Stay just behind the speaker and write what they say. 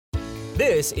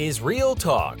This is Real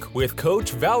Talk with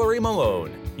Coach Valerie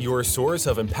Malone, your source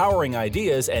of empowering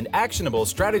ideas and actionable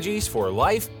strategies for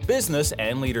life, business,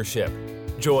 and leadership.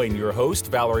 Join your host,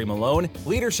 Valerie Malone,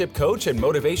 leadership coach and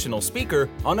motivational speaker,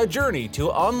 on a journey to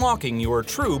unlocking your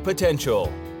true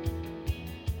potential.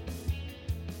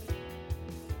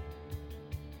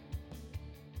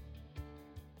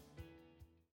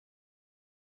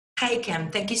 Hi,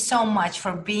 Kim. Thank you so much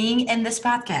for being in this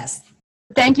podcast.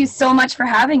 Thank you so much for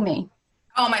having me.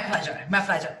 Oh, my pleasure. My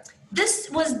pleasure. This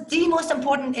was the most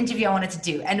important interview I wanted to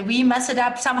do, and we messed it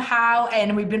up somehow,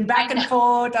 and we've been back and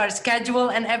forth, our schedule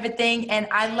and everything, and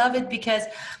I love it because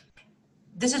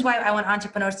this is why I want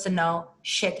entrepreneurs to know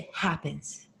shit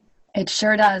happens. It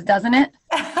sure does, doesn't it?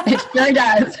 It sure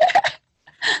does.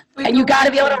 And you got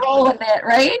to be able to roll with it,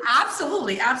 right?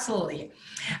 Absolutely, absolutely.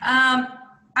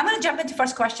 I'm going to jump into the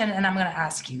first question, and I'm going to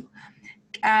ask you.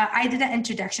 I did an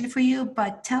introduction for you,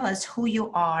 but tell us who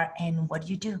you are and what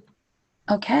you do.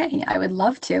 Okay, I would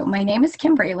love to. My name is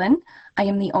Kim Braylon. I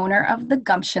am the owner of The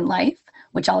Gumption Life,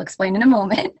 which I'll explain in a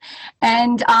moment.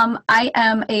 And I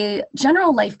am a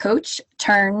general life coach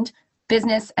turned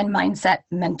business and mindset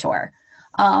mentor.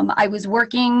 I was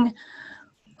working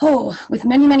with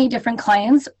many, many different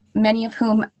clients, many of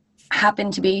whom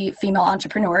happen to be female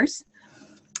entrepreneurs.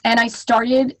 And I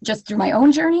started just through my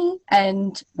own journey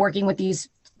and working with these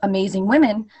amazing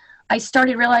women, I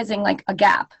started realizing like a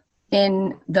gap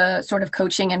in the sort of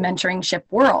coaching and mentoringship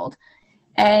world.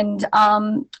 And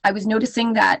I was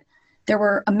noticing that there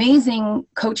were amazing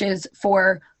coaches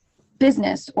for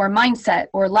business or mindset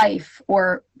or life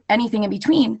or anything in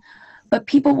between, but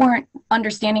people weren't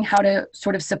understanding how to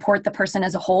sort of support the person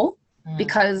as a whole,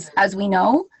 because as we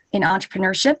know, in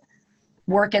entrepreneurship,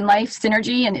 work and life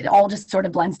synergy, and it all just sort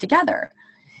of blends together.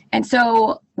 And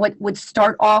so what would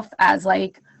start off as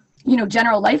like,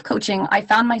 general life coaching, I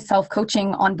found myself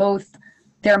coaching on both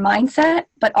their mindset,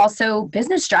 but also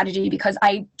business strategy, because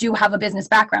I do have a business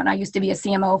background. I used to be a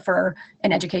CMO for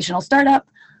an educational startup.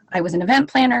 I was an event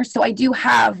planner. So I do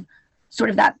have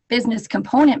sort of that business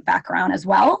component background as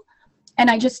well. And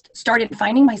I just started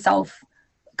finding myself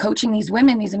coaching these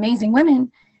women, these amazing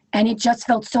women, and it just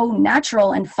felt so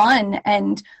natural and fun.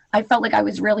 And I felt like I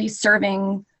was really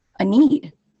serving a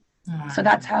need. So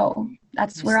that's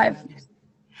where I've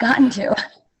gotten to.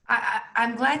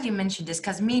 I'm glad you mentioned this,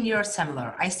 because me and you are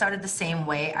similar. I started the same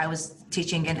way. I was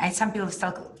teaching, and some people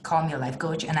still call me a life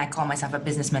coach, and I call myself a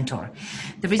business mentor.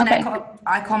 The reason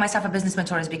I call myself a business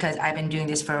mentor is because I've been doing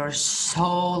this for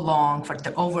so long, for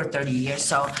over 30 years.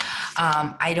 So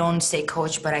I don't say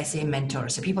coach, but I say mentor.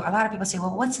 So a lot of people say,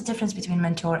 well, what's the difference between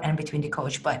mentor and between the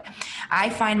coach? But I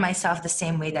find myself the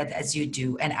same way as you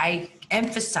do, and I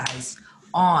emphasize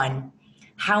on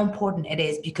how important it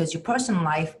is, because your personal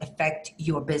life affect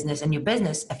your business and your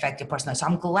business affect your personal life. So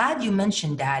I'm glad you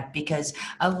mentioned that, because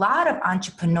a lot of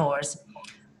entrepreneurs,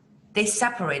 they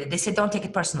separate it. They say, don't take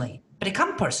it personally, but it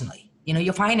comes personally.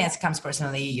 Your finance comes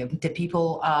personally. The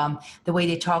people, the way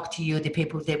they talk to you,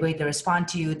 the way they respond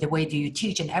to you, the way that you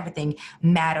teach, and everything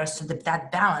matters. So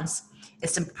that balance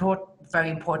is important. Very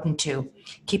important to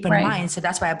keep in mind. So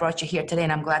that's why I brought you here today.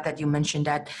 And I'm glad that you mentioned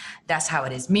that that's how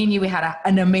it is. Me and you, we had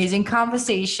an amazing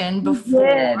conversation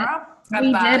before.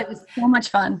 We did. It was so much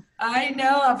fun. I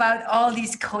know about all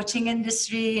these coaching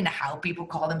industry and how people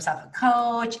call themselves a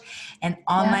coach and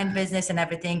online business and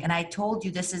everything. And I told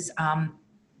you, this is a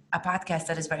podcast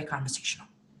that is very conversational.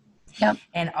 Yep.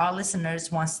 And our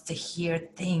listeners wants to hear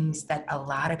things that a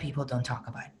lot of people don't talk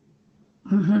about.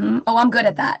 Mm-hmm. Oh, I'm good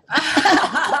at that.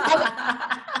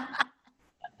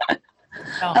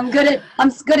 I'm good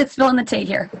at spilling the tea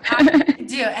here. I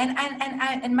do,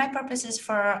 and my purpose is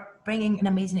for bringing an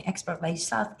amazing expert like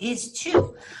yourself is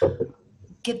to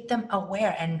get them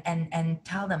aware and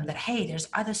tell them that, hey, there's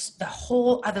the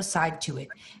whole other side to it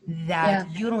that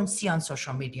you don't see on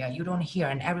social media, you don't hear,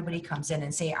 and everybody comes in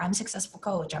and say, I'm a successful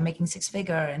coach, I'm making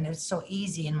 6-figure, and it's so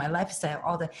easy in my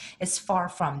lifestyle, it's far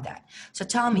from that. So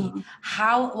tell me,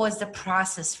 how was the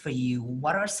process for you?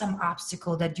 What are some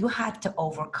obstacles that you had to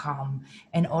overcome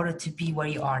in order to be where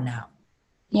you are now?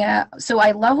 Yeah, so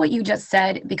I love what you just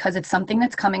said, because it's something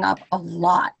that's coming up a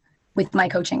lot with my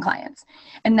coaching clients.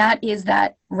 And that is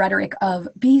that rhetoric of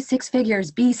be 6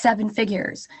 figures, be 7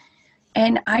 figures.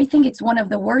 And I think it's one of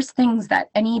the worst things that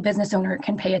any business owner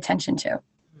can pay attention to.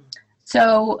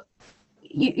 So,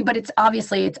 but it's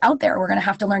obviously it's out there. We're going to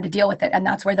have to learn to deal with it. And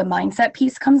that's where the mindset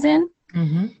piece comes in.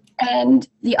 Mm-hmm. And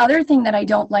the other thing that I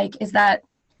don't like is that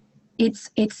it's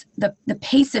the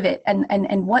pace of it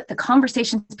and what the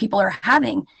conversations people are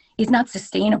having is not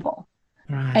sustainable.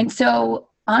 Right. And so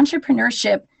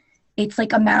entrepreneurship, it's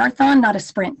like a marathon, not a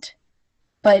sprint.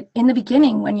 But in the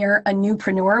beginning, when you're a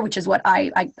newpreneur, which is what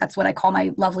that's what I call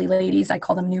my lovely ladies, I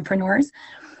call them newpreneurs.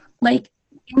 Like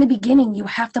in the beginning, you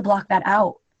have to block that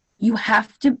out. You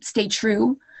have to stay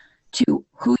true to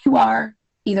who you are,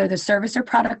 either the service or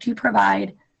product you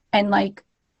provide, and like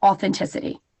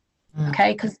authenticity.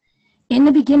 Okay. Because in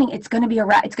the beginning, it's going to be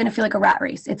it's going to feel like a rat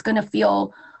race. It's going to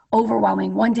feel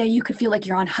overwhelming. One day you could feel like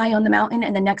you're on high on the mountain,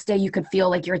 and the next day you could feel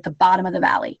like you're at the bottom of the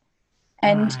valley.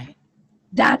 And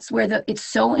that's where it's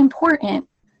so important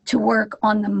to work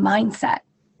on the mindset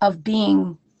of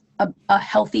being a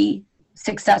healthy,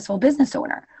 successful business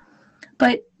owner.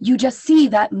 But you just see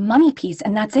that money piece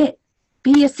and that's it.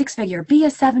 Be a 6-figure, be a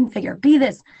 7-figure, be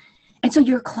this. And so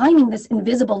you're climbing this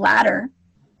invisible ladder,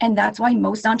 and that's why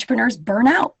most entrepreneurs burn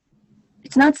out.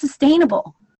 It's not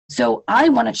sustainable. So I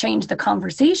want to change the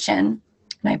conversation,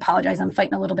 and I apologize, I'm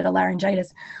fighting a little bit of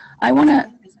laryngitis. I want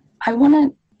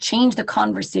to change the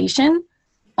conversation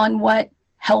on what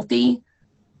healthy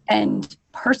and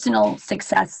personal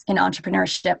success in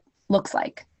entrepreneurship looks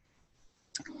like.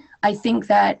 I think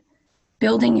that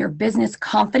building your business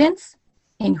confidence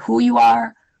in who you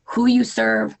are, who you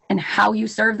serve, and how you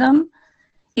serve them,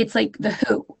 it's like the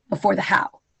who before the how,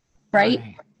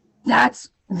 right? That's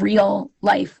real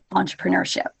life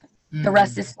entrepreneurship. The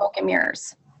rest is smoke and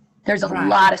mirrors. There's a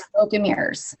lot of smoke and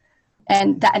mirrors,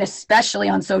 and especially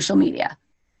on social media.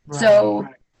 So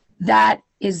that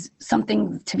is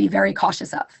something to be very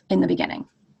cautious of in the beginning.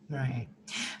 Right.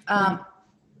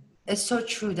 It's so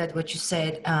true that what you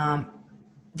said,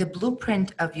 the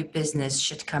blueprint of your business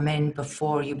should come in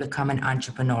before you become an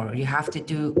entrepreneur. You have to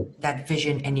do that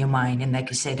vision in your mind. And like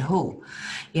you said,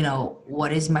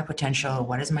 what is my potential?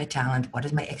 What is my talent? What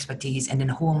is my expertise? And then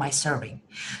who am I serving?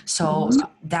 So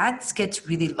that gets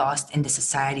really lost in the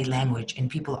society language, and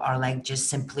people are like just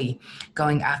simply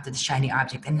going after the shiny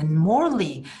object. And then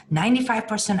morally,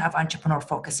 95% of entrepreneur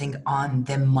focusing on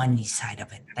the money side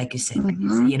of it. Like you said,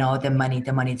 the money,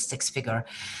 the six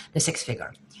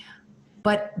figure.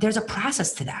 But there's a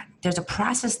process to that. There's a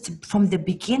process from the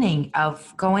beginning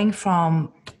of going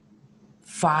from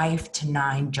 5 to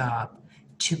 9 job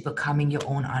to becoming your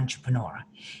own entrepreneur.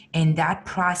 And that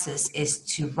process is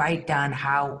to write down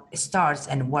how it starts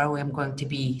and where I'm going to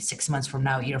be 6 months from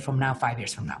now, a year from now, 5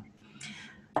 years from now.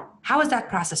 How is that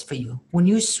process for you? When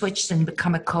you switched and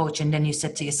become a coach, and then you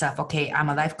said to yourself, okay, I'm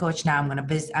a life coach now, I'm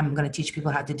going to teach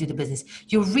people how to do the business.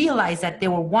 You realize that they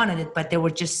were wanting it, but they were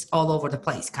just all over the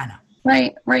place, kind of.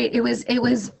 Right. It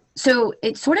was, so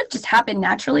it sort of just happened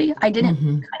naturally. I didn't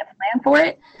kind of plan for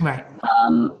it. Right.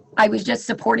 I was just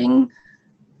supporting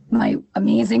my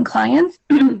amazing clients,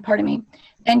 pardon me,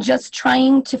 and just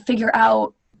trying to figure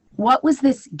out what was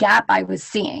this gap I was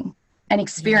seeing and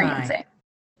experiencing. Right.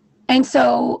 And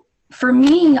so for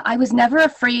me, I was never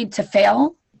afraid to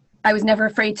fail. I was never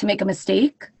afraid to make a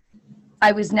mistake.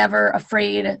 I was never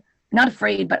not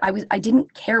afraid, but I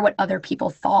didn't care what other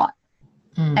people thought.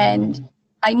 And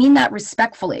I mean that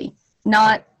respectfully,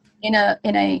 not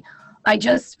I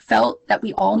just felt that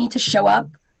we all need to show up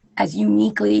as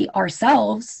uniquely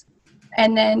ourselves,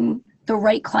 and then the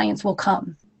right clients will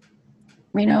come,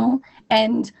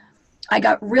 and I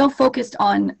got real focused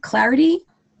on clarity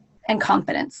and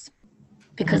confidence,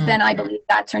 because then I believe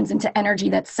that turns into energy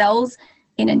that sells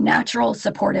in a natural,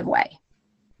 supportive way.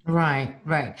 Right.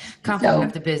 Confident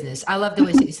of the business. I love the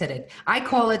way you said it. I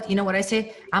call it, you know what I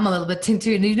say? I'm a little bit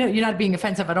into, you're not being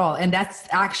offensive at all. And that's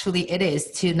actually, it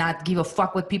is to not give a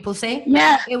fuck what people say.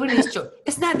 Yeah. It really is true.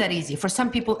 It's not that easy. For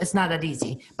some people, it's not that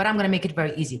easy, but I'm going to make it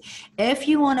very easy. If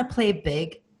you want to play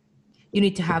big, you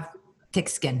need to have thick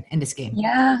skin in this game.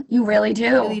 Yeah, you really do.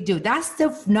 You really do. That's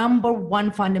the number one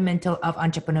fundamental of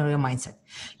entrepreneurial mindset.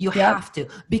 You have to,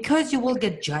 because you will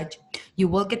get judged. You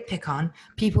will get picked on.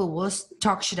 People will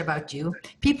talk shit about you.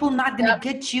 People not going to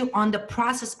get you on the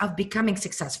process of becoming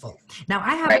successful. Now,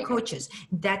 I have coaches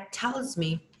that tells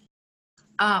me,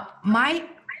 my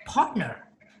partner,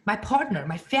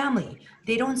 my family,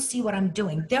 they don't see what I'm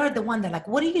doing. They're the one that like,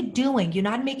 what are you doing? You're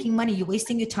not making money. You're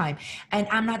wasting your time. And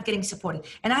I'm not getting supported.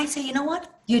 And I say, you know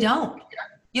what? You don't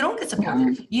get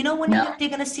supported. When they're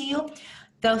going to see you?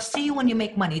 They'll see you when you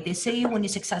make money. They see you when you're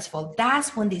successful.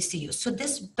 That's when they see you. So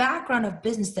this background of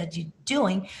business that you're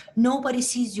doing, nobody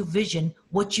sees your vision,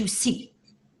 what you see.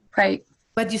 Right.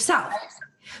 But yourself.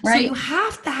 Right. So you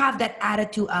have to have that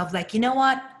attitude of like, you know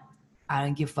what? I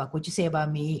don't give a fuck what you say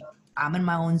about me. I'm in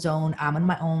my own zone. I'm in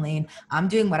my own lane. I'm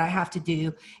doing what I have to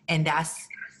do. And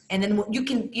then you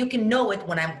can know it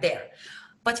when I'm there.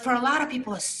 But for a lot of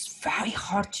people, it's very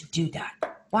hard to do that.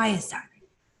 Why is that?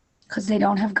 Because they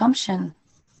don't have gumption.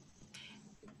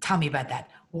 Tell me about that.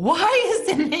 Why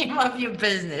is the name of your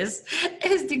business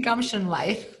is the Gumption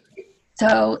Life?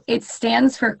 So it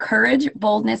stands for courage,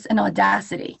 boldness, and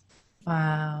audacity.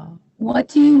 Wow. What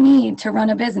do you need to run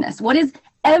a business? What is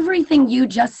everything you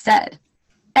just said?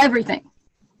 Everything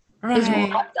is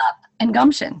wrapped up in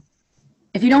gumption.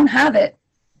 If you don't have it,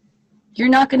 you're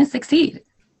not going to succeed.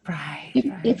 Right.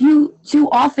 If you too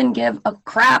often give a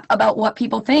crap about what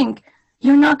people think,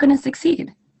 you're not going to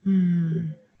succeed.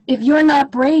 If you're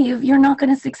not brave, you're not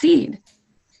going to succeed.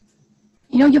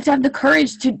 You have to have the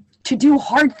courage to do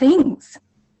hard things.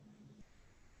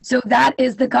 So that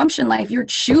is the gumption life. You're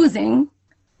choosing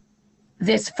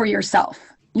this for yourself.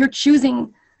 You're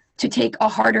choosing to take a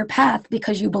harder path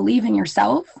because you believe in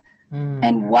yourself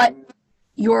and what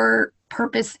your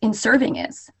purpose in serving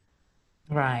is.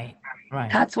 Right.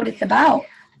 That's what it's about.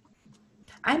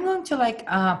 I'm going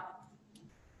to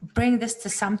bring this to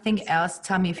something else.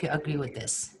 Tell me if you agree with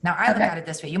this. Now, I look at it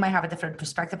this way. You might have a different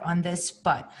perspective on this,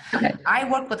 but I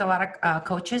work with a lot of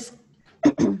coaches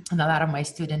and a lot of my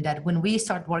students that when we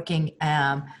start working,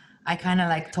 I kind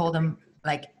of told them,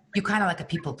 you kind of like a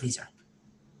people pleaser.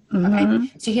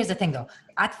 Okay. So here's the thing though.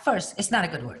 At first, it's not a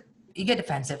good word. You get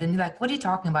defensive and you're like, what are you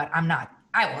talking about? I'm not.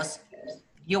 I was.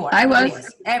 You are. I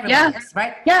was. Everybody is,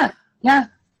 right? Yeah.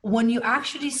 When you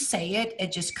actually say it,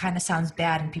 it just kind of sounds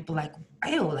bad and people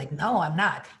ew, no, I'm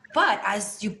not. But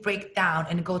as you break down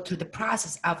and go through the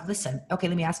process of, listen, okay,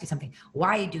 let me ask you something.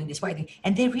 Why are you doing this? Why are you doing?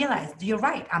 And they realize, you're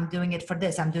right. I'm doing it for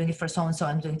this. I'm doing it for so-and-so.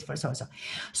 I'm doing it for so-and-so.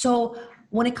 So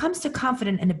when it comes to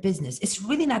confidence in a business, it's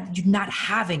really not you not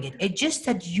having it. It's just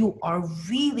that you are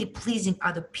really pleasing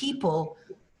other people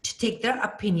to take their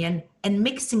opinion and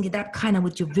mixing it up kind of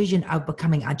with your vision of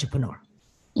becoming entrepreneur.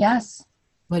 Yes.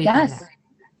 What do you think of that?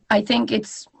 I think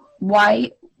it's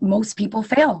why most people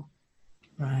fail.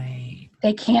 Right.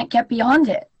 They can't get beyond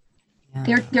it.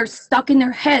 Yeah. They're stuck in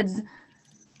their heads.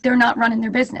 They're not running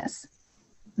their business.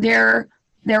 They're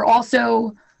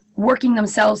also working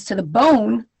themselves to the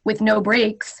bone with no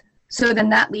breaks. So then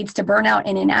that leads to burnout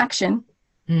and inaction.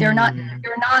 They're not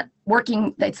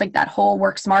working. It's like that whole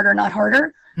work smarter, not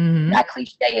harder. That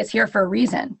cliche is here for a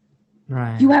reason.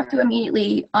 Right. You have to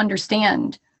immediately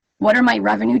understand, what are my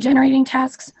revenue generating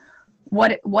tasks?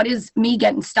 What is me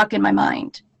getting stuck in my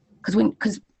mind?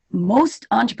 Because most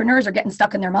entrepreneurs are getting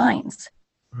stuck in their minds.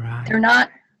 Right. They're not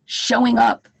showing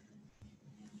up,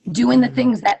 doing the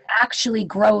things that actually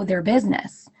grow their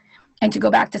business. And to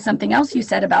go back to something else you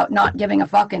said about not giving a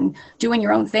fuck and doing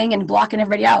your own thing and blocking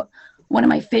everybody out. One of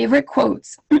my favorite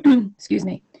quotes, excuse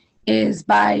me, is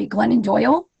by Glennon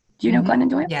Doyle. Do you know Glennon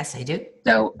Doyle? Yes, I do.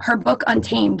 So her book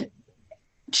Untamed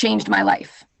changed my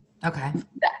life. Okay.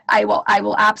 I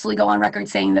will absolutely go on record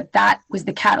saying that was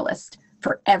the catalyst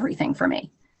for everything for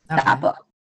me. Okay. That book.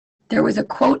 There was a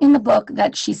quote in the book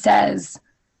that she says,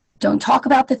 don't talk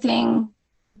about the thing,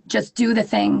 just do the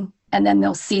thing, and then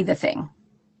they'll see the thing.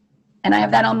 And I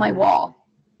have that on my wall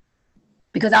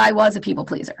because I was a people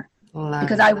pleaser.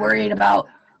 Because I worried about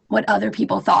what other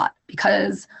people thought,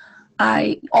 because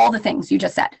all the things you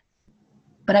just said,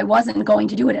 but I wasn't going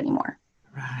to do it anymore.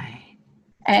 Right.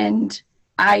 And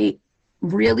I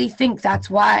really think that's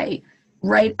why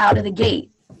right out of the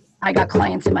gate, I got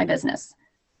clients in my business,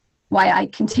 why I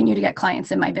continue to get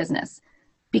clients in my business,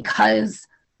 because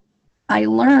I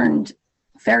learned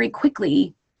very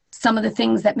quickly some of the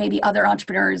things that maybe other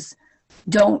entrepreneurs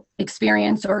don't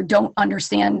experience or don't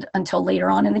understand until later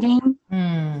on in the game.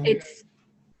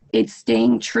 It's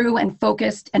staying true and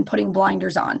focused and putting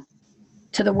blinders on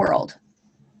to the world.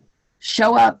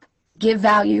 Show up, give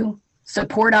value,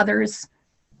 support others,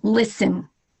 listen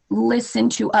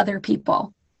to other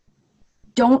people.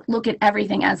 Don't look at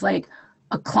everything as like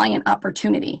a client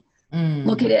opportunity.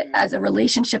 Look at it as a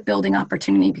relationship building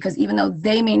opportunity, because even though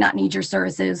they may not need your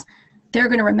services, they're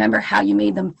going to remember how you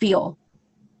made them feel.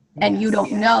 And you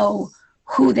don't know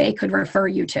who they could refer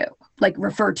you to,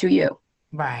 refer to you.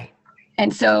 Right.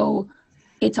 And so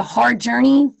it's a hard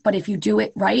journey, but if you do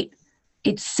it right,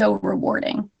 it's so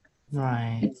rewarding.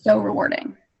 Right. It's so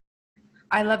rewarding.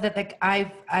 I love that.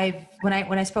 When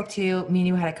I spoke to you, me and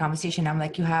you had a conversation. I'm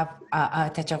like, you have a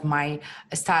touch of my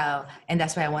style, and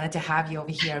that's why I wanted to have you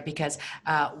over here, because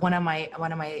one of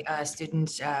my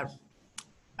students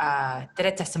did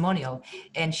a testimonial,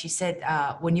 and she said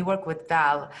when you work with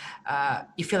Val,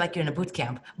 you feel like you're in a boot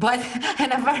camp, but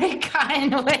in a very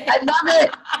kind way.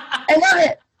 I love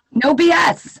it. No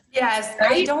BS. Yes,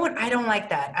 right? I don't like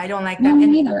that. I don't like that. No,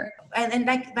 neither. And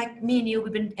like me and you,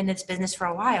 we've been in this business for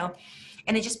a while,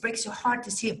 and it just breaks your heart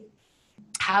to see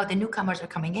how the newcomers are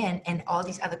coming in and all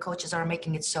these other coaches are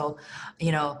making it so,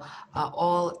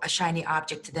 all a shiny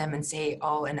object to them and say,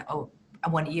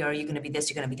 1 year, you're going to be this,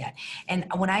 you're going to be that. And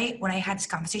when I had this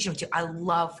conversation with you, I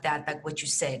love that, like what you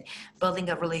said, building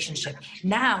a relationship.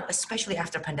 Now, especially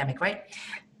after pandemic, right?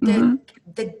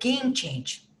 The game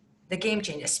change. The game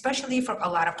change, especially for a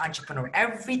lot of entrepreneurs.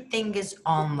 Everything is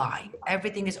online.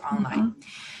 Everything is online.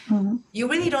 You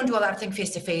really don't do a lot of things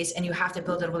face-to-face, and you have to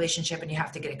build a relationship and you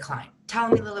have to get a client. Tell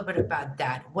me a little bit about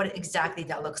that. What exactly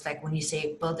that looks like when you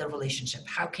say build a relationship.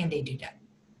 How can they do that?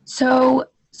 So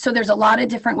there's a lot of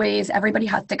different ways. Everybody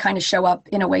has to kind of show up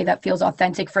in a way that feels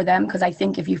authentic for them, because I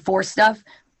think if you force stuff,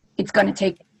 it's going to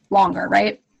take longer,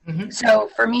 right? So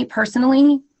for me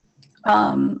personally,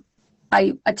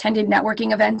 I attended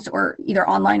networking events, or either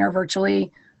online or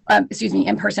virtually,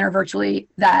 in person or virtually,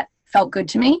 that felt good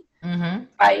to me.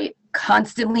 I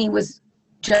constantly was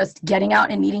just getting out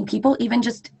and meeting people, even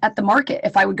just at the market.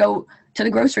 If I would go to the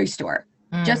grocery store,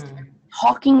 just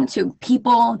talking to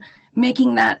people,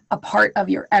 making that a part of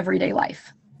your everyday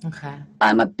life. Okay.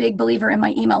 I'm a big believer in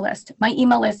my email list. My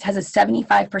email list has a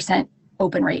 75%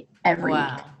 open rate every week.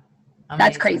 Amazing.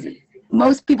 That's crazy.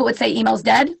 Most people would say email's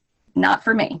dead. Not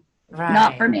for me. Right.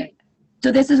 Not for me.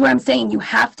 So this is what I'm saying. You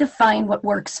have to find what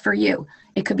works for you.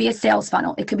 It could be a sales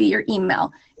funnel. It could be your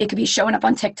email. It could be showing up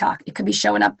on TikTok. It could be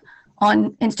showing up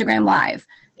on Instagram Live.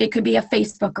 It could be a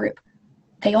Facebook group.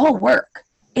 They all work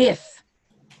if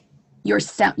your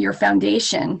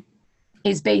foundation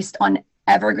is based on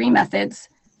evergreen methods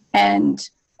and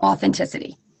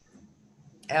authenticity.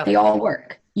 Okay. They all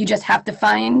work. You just have to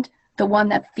find the one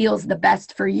that feels the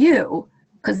best for you,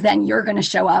 because then you're going to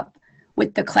show up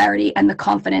with the clarity and the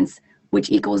confidence, which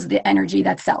equals the energy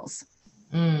that sells.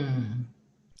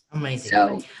 Amazing.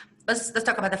 So let's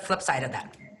talk about the flip side of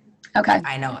that. Okay.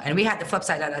 I know. And we had the flip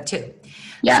side of that too.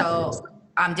 Yeah. So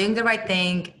I'm doing the right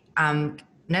thing. I'm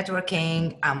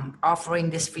networking. I'm offering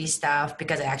this free stuff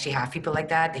because I actually have people like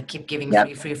that. They keep giving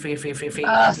free.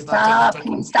 Stop.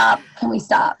 Can we stop? Can we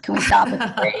stop with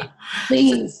the free?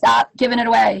 Please stop giving it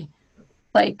away.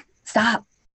 Like, stop.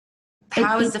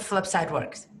 How is the flip side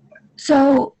works?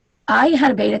 So I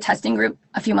had a beta testing group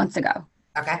a few months ago.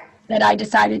 Okay. That I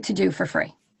decided to do for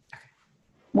free.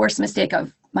 Worst mistake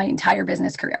of my entire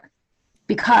business career,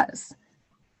 because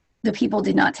the people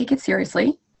did not take it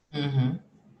seriously.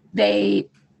 They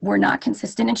were not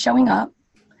consistent in showing up.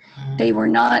 They were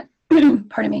not,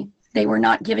 they were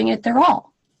not giving it their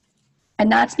all.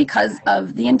 And that's because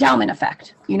of the endowment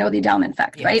effect. You know the endowment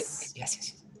effect, right?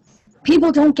 Yes.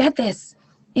 People don't get this.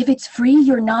 If it's free,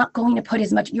 you're not going to put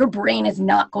as much, your brain is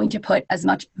not going to put as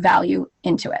much value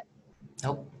into it.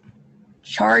 Nope.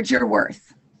 Charge your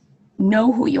worth.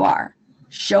 Know who you are.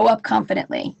 Show up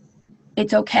confidently.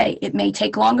 It's okay. It may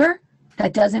take longer.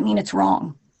 That doesn't mean it's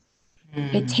wrong.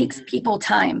 It takes people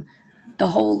time. The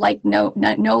whole like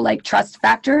trust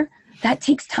factor, that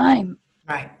takes time.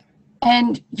 Right.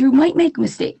 And you might make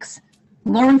mistakes.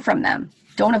 Learn from them.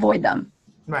 Don't avoid them.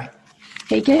 Right.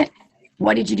 Take it.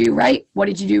 What did you do right? What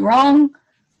did you do wrong?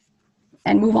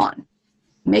 And move on.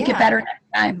 Make it better next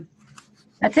time.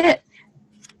 That's it.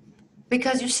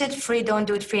 Because you said free, don't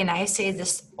do it free. And I say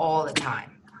this all the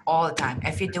time.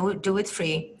 If you do it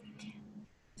free,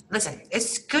 listen,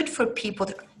 it's good for people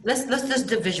to, let's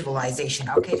do visualization.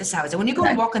 Okay, this is how it is. When you go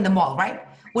and walk in the mall, right?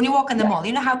 When you walk in the mall,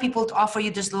 you know how people offer you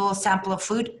this little sample of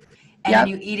food? And then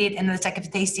you eat it, and it's like, if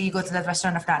it's tasty, you go to that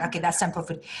restaurant. If not, okay, that's sample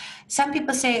food. Some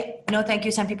people say, no, thank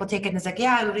you. Some people take it, and it's like,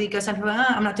 yeah, really good. Some people,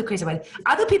 I'm not too crazy about it.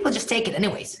 Other people just take it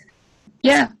anyways.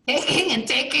 Yeah. Taking and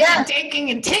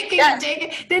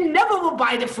taking. They never will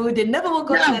buy the food. They never will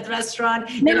go to that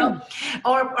restaurant, you know,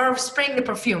 or spraying the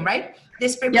perfume, right? They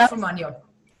spray perfume on you.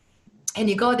 And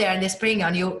you go there and they're spraying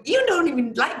on you. You don't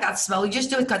even like that smell. You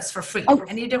just do it because it's for free. Oh,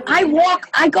 and you don't.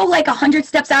 I go like 100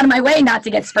 steps out of my way not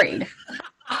to get sprayed.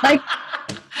 Like.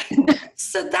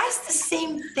 So that's the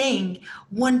same thing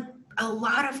when a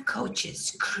lot of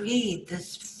coaches create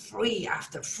this free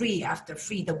after free after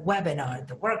free, the webinar,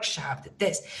 the workshop,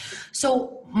 this.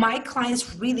 So my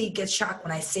clients really get shocked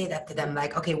when I say that to them,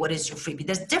 like, okay, what is your freebie?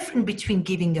 There's difference between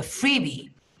giving a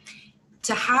freebie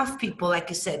to have people, like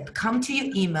you said, come to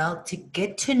your email to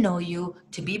get to know you,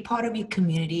 to be part of your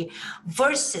community,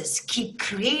 versus keep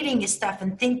creating stuff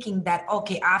and thinking that,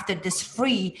 okay, after this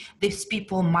free, these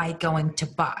people might going to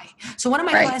buy. So one of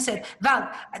my clients said, Val,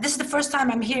 this is the first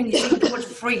time I'm hearing you say the word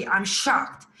free. I'm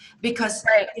shocked because,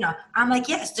 you know, I'm like,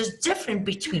 yes, there's difference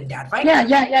between that, right?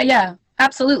 Yeah.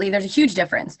 Absolutely. There's a huge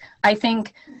difference. I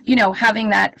think, you know,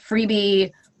 having that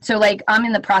freebie. So like I'm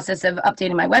in the process of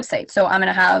updating my website. So I'm going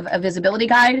to have a visibility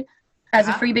guide as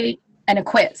a freebie and a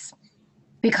quiz,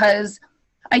 because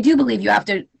I do believe you have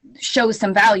to show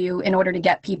some value in order to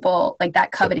get people like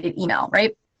that coveted email,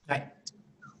 right? Right.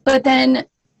 But then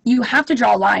you have to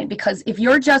draw a line, because if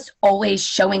you're just always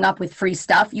showing up with free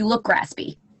stuff, you look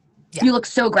graspy. Yeah. You look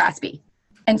so graspy.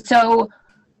 And so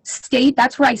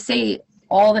that's where I say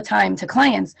all the time to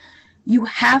clients, you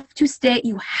have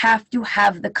to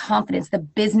have the confidence, the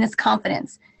business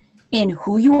confidence in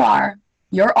who you are,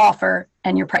 your offer,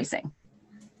 and your pricing.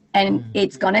 And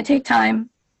it's going to take time.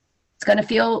 It's going to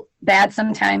feel bad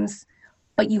sometimes,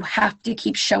 but you have to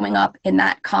keep showing up in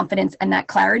that confidence and that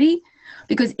clarity,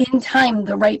 because in time,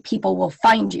 the right people will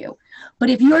find you. But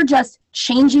if you're just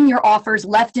changing your offers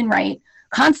left and right,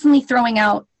 constantly throwing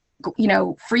out,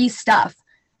 free stuff,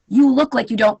 you look like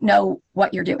you don't know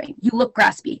what you're doing. You look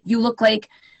graspy. You look like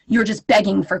you're just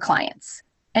begging for clients.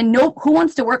 And who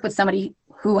wants to work with somebody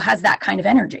who has that kind of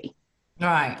energy?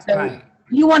 Right, so right.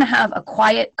 You want to have a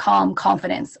quiet, calm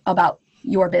confidence about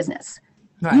your business.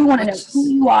 Right. You want to know who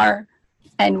you are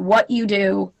and what you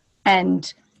do,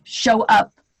 and show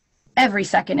up every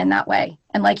second in that way.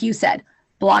 And like you said,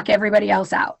 block everybody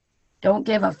else out. Don't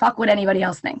give a fuck what anybody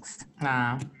else thinks.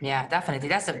 Yeah, definitely.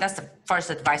 That's the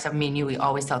first advice of me and you. We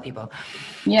always tell people.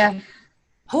 Yeah.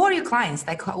 Who are your clients?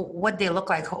 Like what they look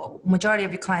like? Majority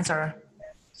of your clients are.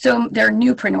 So they're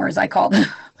newpreneurs, I call them.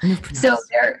 So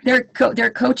they're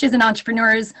coaches and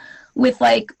entrepreneurs with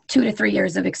like 2 to 3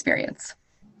 years of experience.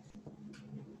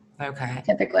 Okay.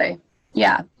 Typically,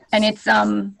 yeah, and it's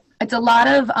a lot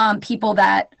of people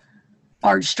that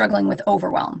are struggling with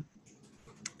overwhelm.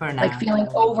 Burnout. Like feeling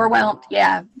overwhelmed.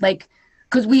 Yeah. Like,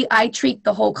 cause I treat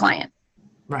the whole client.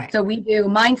 Right. So we do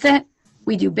mindset,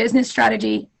 we do business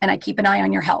strategy, and I keep an eye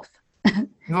on your health.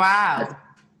 Wow.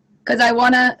 Cause I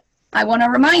want to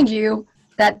remind you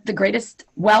that the greatest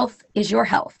wealth is your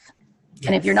health. Yes.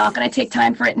 And if you're not going to take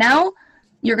time for it now,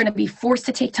 you're going to be forced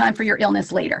to take time for your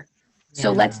illness later. Yeah.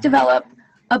 So let's develop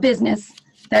a business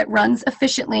that runs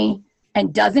efficiently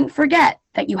and doesn't forget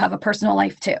that you have a personal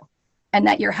life too. And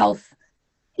that your health,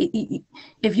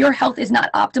 if your health is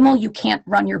not optimal, you can't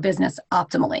run your business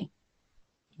optimally.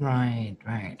 Right,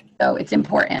 right. So it's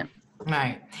important.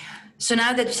 Right. So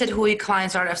now that you said who your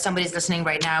clients are, if somebody's listening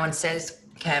right now and says,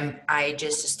 Kim, I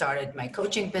just started my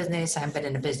coaching business. I've been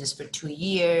in the business for 2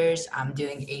 years. I'm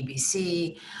doing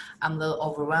ABC. I'm a little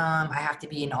overwhelmed. I have to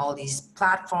be in all these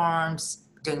platforms,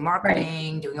 doing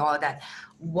marketing, doing all of that.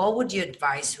 What would your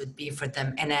advice would be for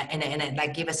them? And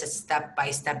like give us a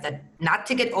step-by-step that not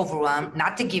to get overwhelmed,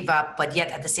 not to give up, but yet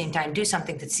at the same time, do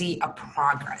something to see a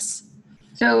progress.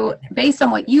 So based on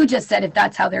what you just said, if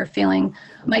that's how they're feeling,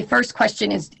 my first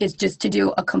question is just to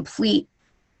do a complete,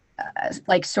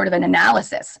 like sort of an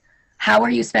analysis. How are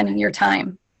you spending your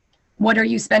time? What are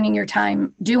you spending your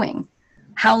time doing?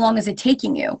 How long is it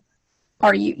taking you?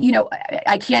 Are you,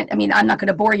 I'm not going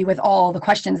to bore you with all the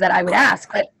questions that I would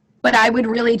ask, but I would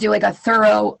really do like a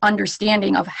thorough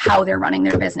understanding of how they're running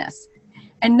their business.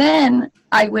 And then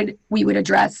we would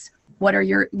address what are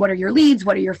your leads?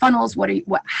 What are your funnels?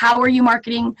 How are you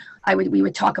marketing? We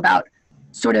would talk about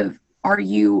sort of, are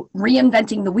you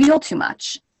reinventing the wheel too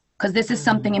much? Because this is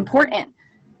something important.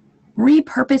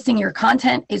 Repurposing your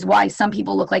content is why some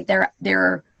people look like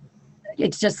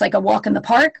it's just like a walk in the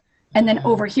park. And then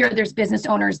over here, there's business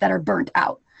owners that are burnt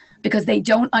out because they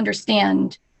don't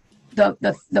understand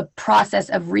the process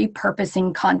of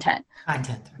repurposing content.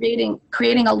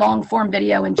 Creating a long form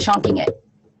video and chunking it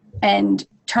and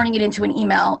turning it into an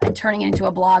email and turning it into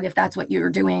a blog if that's what you're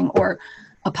doing, or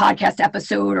a podcast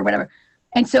episode or whatever.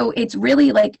 And so it's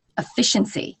really like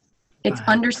efficiency. It's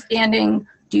understanding,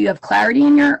 do you have clarity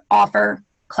in your offer,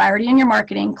 clarity in your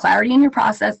marketing, clarity in your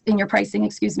process, in your pricing,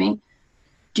 excuse me.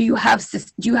 Do you have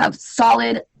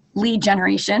solid lead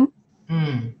generation?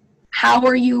 How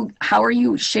are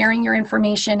you sharing your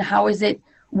information?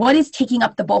 What is taking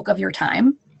up the bulk of your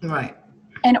time? Right.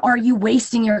 And are you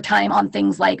wasting your time on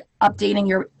things like updating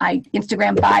your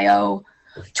Instagram bio,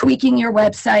 tweaking your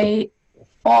website?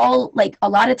 A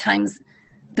lot of times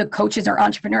the coaches or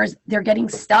entrepreneurs, they're getting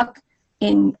stuck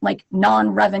in like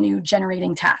non-revenue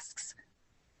generating tasks.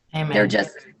 Amen. They're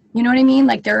just, you know what I mean?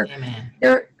 Like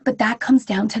but that comes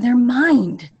down to their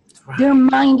mind. Right. Their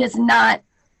mind is not,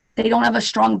 they don't have a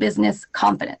strong business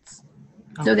confidence.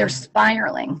 Okay. So they're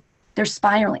spiraling.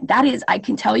 That is, I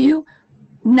can tell you,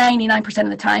 99% of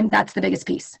the time, that's the biggest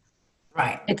piece.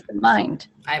 Right. It's the mind.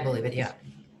 I believe it, yeah.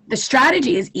 The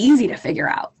strategy is easy to figure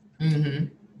out.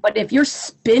 Mm-hmm. But if you're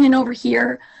spinning over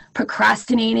here,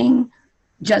 procrastinating,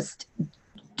 just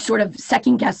sort of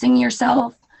second guessing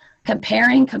yourself,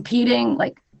 comparing, competing,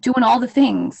 like doing all the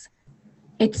things,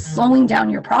 it's slowing down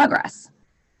your progress.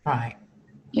 Right.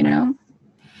 You know?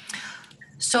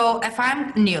 So if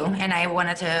I'm new and I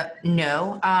wanted to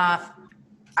know,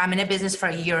 I'm in a business for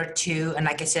a year or two. And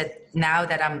like I said, now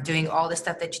that I'm doing all the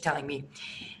stuff that you're telling me,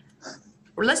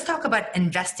 let's talk about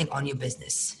investing on your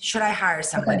business. Should I hire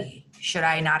somebody? Okay. Should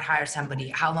I not hire somebody?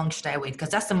 How long should I wait? Because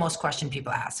that's the most question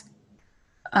people ask.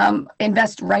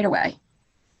 Invest right away.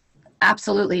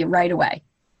 Absolutely right away.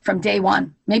 From day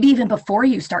one, maybe even before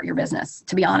you start your business,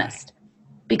 to be honest.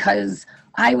 Because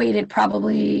I waited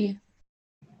probably,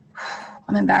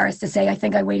 I'm embarrassed to say, I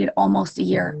think I waited almost a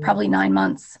year, probably 9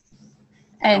 months.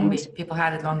 And people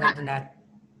had it longer than that.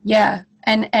 Yeah.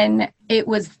 And it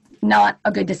was not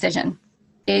a good decision.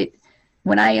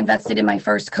 When I invested in my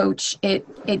first coach,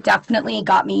 it definitely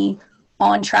got me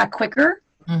on track quicker.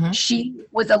 Mm-hmm. She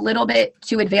was a little bit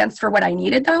too advanced for what I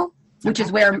needed though, which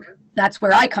is that's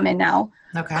where I come in now.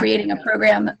 Okay. Creating a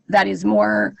program that is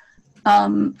more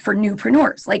for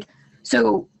newpreneurs. Like,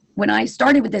 so when I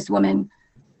started with this woman,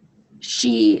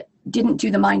 she didn't do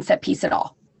the mindset piece at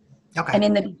all. Okay. And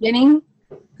in the beginning,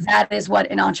 that is what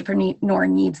an entrepreneur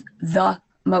needs the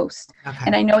most. Okay.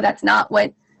 And I know that's not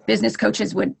what business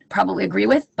coaches would probably agree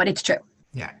with, but it's true.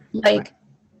 Yeah. Like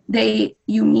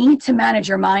you need to manage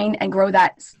your mind and grow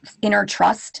that inner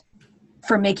trust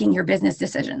for making your business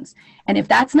decisions. And if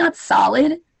that's not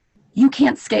solid, you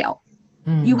can't scale.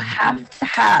 You have to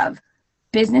have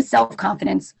business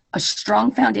self-confidence, a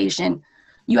strong foundation.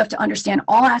 You have to understand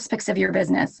all aspects of your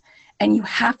business, and you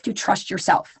have to trust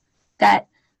yourself. That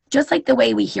just like the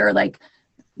way we hear like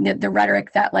the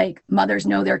rhetoric that like mothers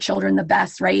know their children the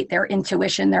best, right? Their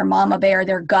intuition, their mama bear,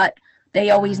 their gut, they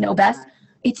always know best.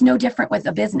 It's no different with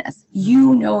a business.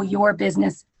 You know your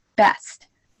business best,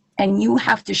 and you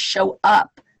have to show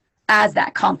up as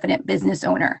that confident business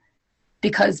owner,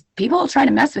 because people will try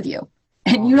to mess with you,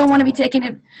 and you don't want to be taken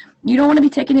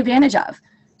advantage of.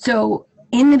 So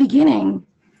in the beginning,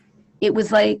 it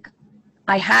was like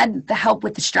I had the help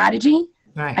with the strategy.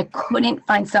 Right. I couldn't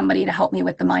find somebody to help me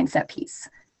with the mindset piece.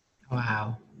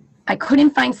 Wow. I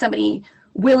couldn't find somebody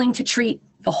willing to treat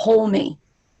the whole me.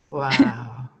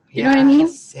 Wow. You know what I mean?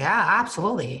 Yeah,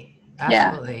 absolutely.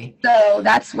 Absolutely. Yeah. So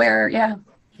that's where,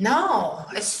 No,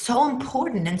 it's so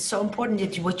important, and so important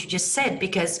that what you just said,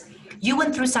 because you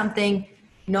went through something.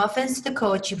 No offense to the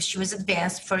coach, she was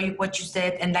advanced for what you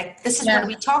said. And like, this is what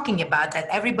we're talking about, that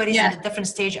everybody's in a different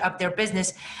stage of their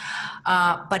business.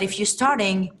 But if you're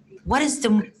starting, what is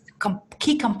the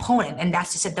key component? And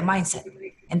that's just the mindset.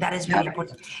 And that is really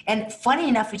important. And funny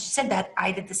enough, when you said that,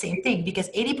 I did the same thing, because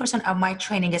 80% of my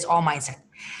training is all mindset.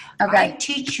 Okay. I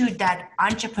teach you that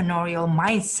entrepreneurial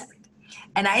mindset.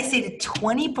 And I say that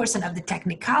 20% of the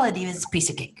technicality is a piece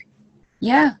of cake.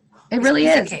 Yeah, it really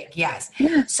is. Cake, yes.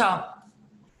 Yeah. So,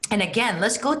 and again,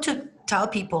 let's go to tell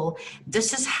people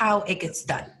this is how it gets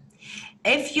done.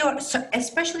 If you're,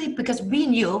 especially because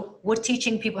we're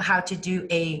teaching people how to do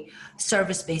a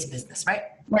service-based business, right?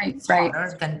 Right,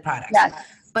 Smarter than products. Yes.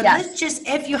 But let's just,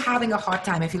 if you're having a hard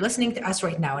time, if you're listening to us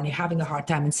right now and you're having a hard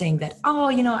time and saying that,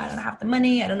 I don't have the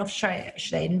money, I don't know if should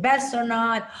I invest or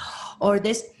not, or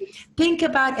this, think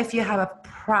about if you have a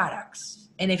products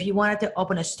and if you wanted to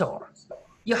open a store,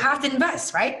 you have to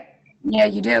invest, right? Yeah,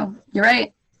 you do. You're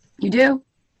right. You do.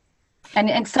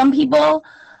 And some people,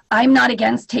 I'm not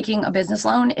against taking a business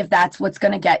loan if that's what's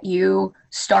going to get you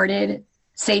started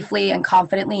safely and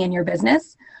confidently in your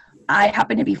business. I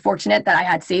happen to be fortunate that I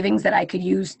had savings that I could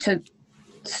use to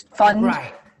fund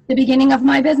the beginning of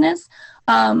my business.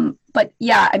 But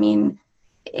yeah, I mean,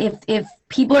 if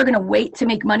people are going to wait to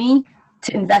make money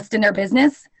to invest in their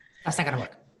business, that's not going to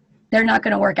work. They're not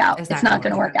going to work out. It's not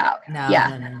going to work out. No.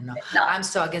 I'm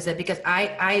so against it, because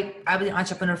I was an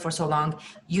entrepreneur for so long.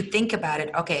 You think about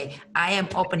it. Okay, I am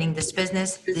opening this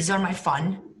business. These are my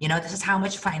fund. This is how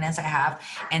much finance I have,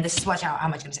 and this is how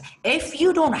much I'm saying. If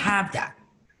you don't have that,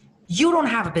 you don't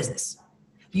have a business.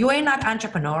 You are not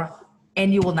entrepreneur,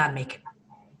 and you will not make it.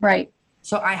 Right.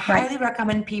 So I highly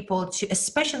recommend people to,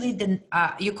 especially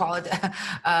you call it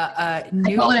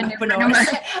newpreneurs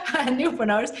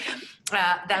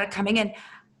that are coming in.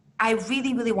 I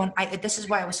really, really want, this is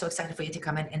why I was so excited for you to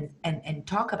come in and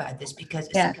talk about this, because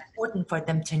it's important for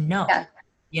them to know,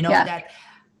 that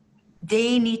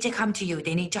they need to come to you.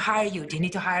 They need to hire you. They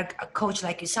need to hire a coach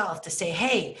like yourself to say,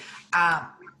 hey,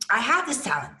 I have this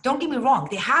talent. Don't get me wrong.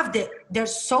 They're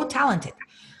so talented.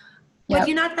 But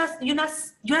you're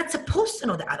not supposed to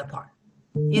know the other part.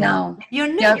 You're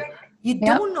new. Yep. You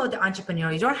don't know the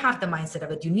entrepreneur. You don't have the mindset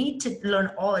of it. You need to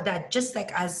learn all of that, just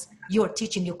like as you're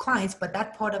teaching your clients. But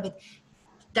that part of it,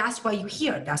 that's why you're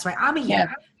here. That's why I'm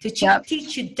here to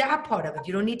teach you that part of it.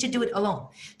 You don't need to do it alone.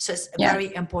 So it's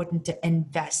very important to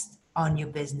invest on your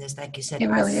business, like you said,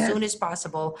 as soon as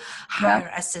possible.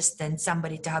 Hire assistant,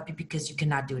 somebody to help you, because you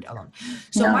cannot do it alone.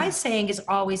 So my saying is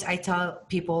always, I tell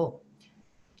people,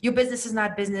 your business is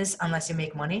not business unless you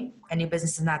make money, and your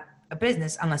business is not a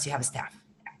business unless you have a staff.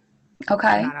 Okay.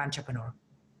 I'm not an entrepreneur.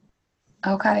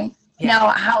 Okay.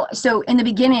 Yeah. Now, so in the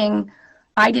beginning,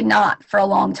 I did not for a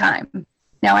long time.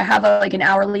 Now I have like an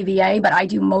hourly VA, but I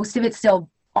do most of it still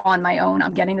on my own.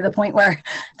 I'm getting to the point where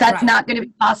that's Right. not going to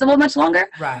be possible much longer.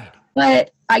 Right.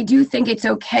 But I do think it's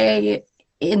okay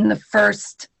in the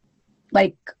first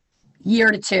like year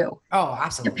to two, Oh,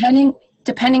 absolutely.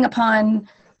 depending upon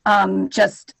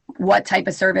just what type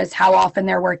of service, how often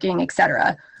they're working,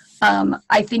 etc.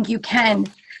 I think you can,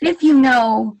 if you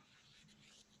know.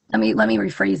 Let me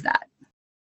rephrase that.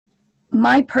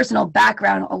 My personal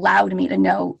background allowed me to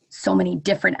know so many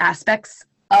different aspects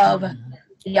of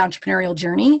the entrepreneurial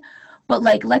journey. But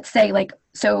like, let's say like,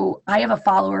 so I have a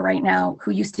follower right now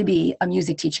who used to be a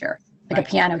music teacher, like a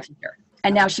piano teacher.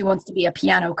 And now she wants to be a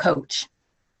piano coach,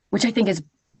 which I think is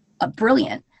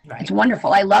brilliant. Right. It's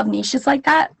wonderful. I love niches like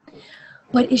that.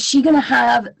 But is she going to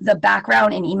have the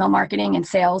background in email marketing and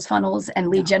sales funnels and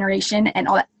lead generation and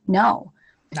all that? No.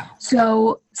 No.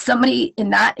 So somebody in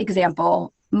that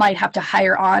example might have to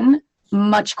hire on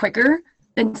much quicker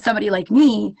than somebody like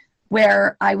me,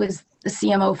 where I was the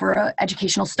CMO for an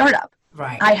educational startup.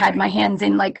 Right. I had my hands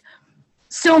in like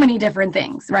so many different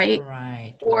things, right?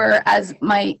 Right. Or as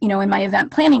my, in my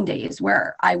event planning days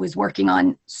where I was working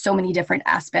on so many different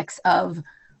aspects of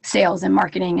sales and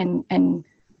marketing and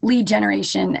lead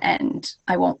generation, and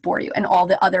I won't bore you, and all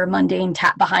the other mundane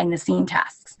behind the scene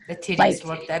tasks. The tedious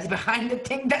work that's behind the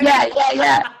thing. That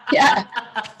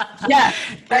Yeah.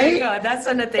 There you go. That's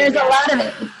one of the things. There's a lot of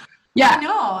it.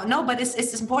 Yeah. No, but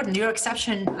it's important. Your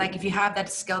exception, like if you have that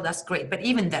skill, that's great. But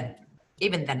even then,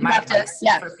 my advice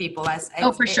for people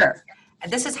for sure.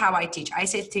 And this is how I teach. I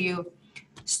say to you,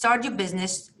 start your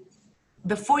business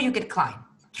before you get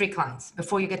three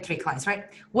clients, right?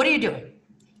 What are you doing?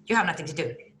 You have nothing to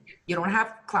do. You don't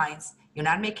have clients. You're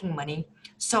not making money.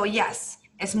 So yes,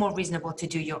 it's more reasonable to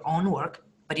do your own work,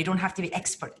 but you don't have to be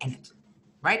expert in it,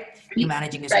 right? You're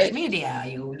managing your social media.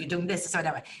 You're doing this,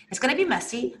 whatever. It's going to be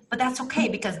messy, but that's okay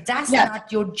because that's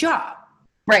not your job.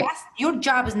 Right. Your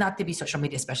job is not to be social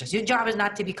media specialist. Your job is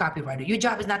not to be copywriter. Your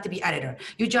job is not to be editor.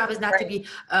 Your job is not to be,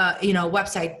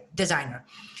 website designer.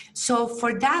 So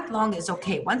for that long is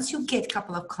okay. Once you get a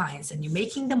couple of clients and you're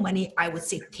making the money, I would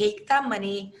say take that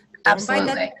money. Don't buy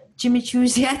that Jimmy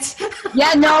Choo's yet.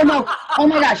 Yeah, no. Oh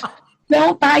my gosh.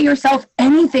 Don't buy yourself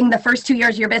anything the first 2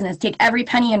 years of your business. Take every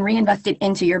penny and reinvest it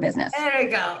into your business. There you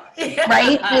go.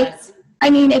 Right? I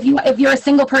mean, if you're a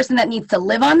single person that needs to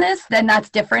live on this, then that's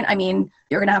different. I mean,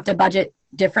 you're going to have to budget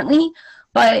differently.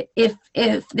 But if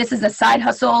this is a side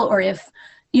hustle, or if,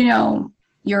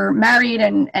 you're married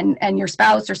and your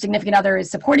spouse or significant other is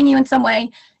supporting you in some way,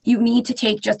 you need to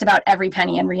take just about every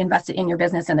penny and reinvest it in your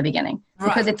business in the beginning,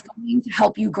 because it's going to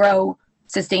help you grow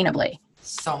sustainably.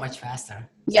 So much faster.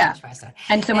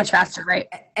 So much faster, right?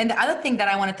 And the other thing that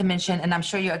I wanted to mention, and I'm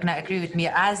sure you're going to agree with me,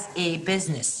 as a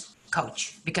business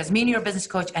coach, because me and you're a business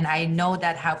coach, and I know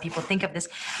that how people think of this,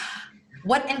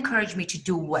 what encouraged me to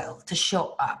do well, to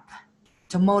show up,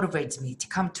 to motivates me to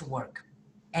come to work.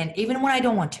 And even when I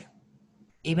don't want to,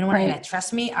 even when I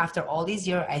trust me, after all these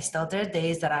years, I still, there are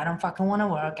days that I don't fucking want to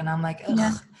work. And I'm like,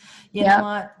 ugh, you know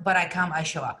what? But I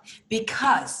show up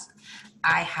because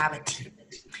I have a team.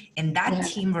 And that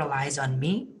team relies on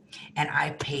me, and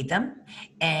I pay them.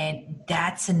 And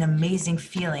that's an amazing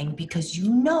feeling, because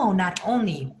not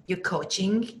only you're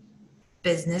coaching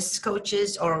business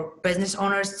coaches or business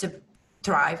owners to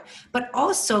thrive, but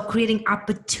also creating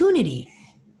opportunity.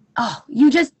 Oh, you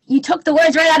took the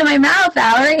words right out of my mouth,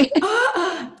 Valerie.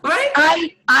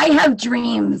 Right? I have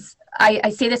dreams. I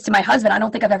say this to my husband. I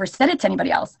don't think I've ever said it to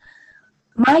anybody else.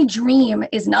 My dream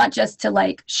is not just to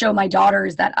like show my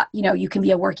daughters that, you can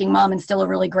be a working mom and still a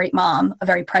really great mom, a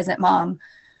very present mom.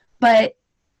 But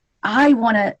I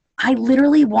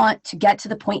literally want to get to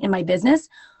the point in my business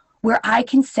where I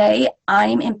can say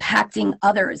I'm impacting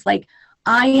others. Like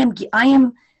I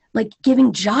am like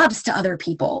giving jobs to other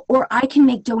people, or I can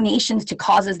make donations to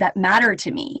causes that matter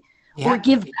to me, or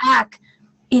give back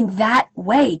in that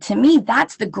way. To me,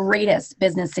 that's the greatest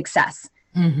business success,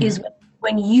 is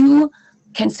when you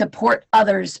can support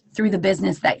others through the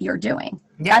business that you're doing.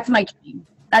 That's my dream.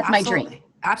 That's my dream.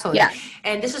 Absolutely. Yeah.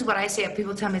 And this is what I say.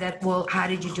 People tell me that, well, how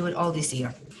did you do it all this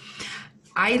year?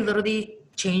 I literally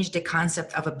changed the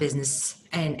concept of a business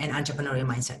and entrepreneurial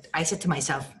mindset. I said to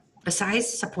myself, besides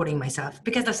supporting myself,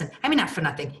 because listen, I mean, not for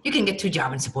nothing, you can get 2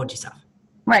 jobs and support yourself.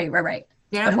 Right.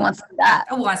 But who wants to do that?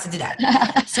 Who wants to do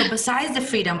that? So besides the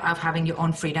freedom of having your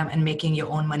own freedom and making your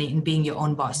own money and being your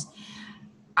own boss,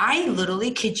 I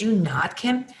literally, kid you not,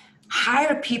 Kim,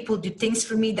 hire people do things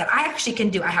for me that I actually can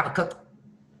do. I have a cook.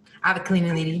 I have a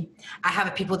cleaning lady. I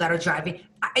have people that are driving.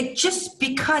 Just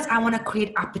because I want to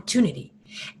create opportunity.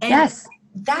 And yes.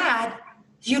 that,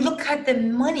 you look at the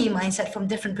money mindset from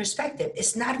different perspective.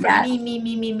 It's not for yes. me,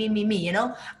 you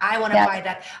know, I want to yes. buy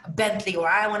that Bentley, or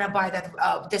I want to buy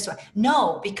that this one.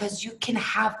 No, because you can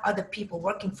have other people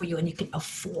working for you and you can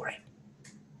afford it.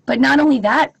 But not only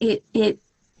that, it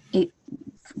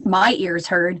my ears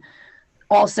heard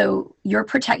also, you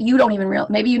don't even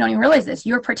realize this,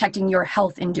 you're protecting your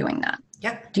health in doing that.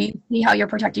 Yep. Do you see how you're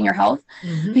protecting your health?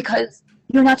 Mm-hmm. Because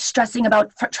you're not stressing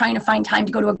about trying to find time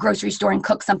to go to a grocery store and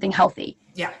cook something healthy.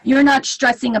 Yeah. You're not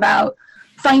stressing about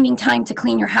finding time to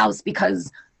clean your house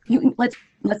because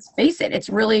let's face it, it's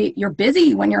really, you're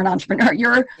busy when you're an entrepreneur.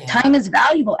 Your time is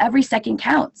valuable. Every second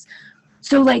counts.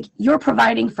 So like, you're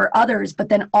providing for others, but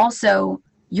then also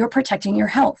you're protecting your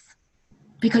health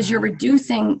because you're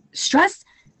reducing stress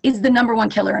is the #1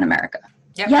 killer in America.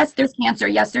 Yep. Yes, there's cancer.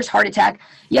 Yes, there's heart attack.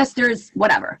 Yes, there's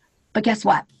whatever. But guess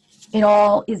what? It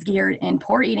all is geared in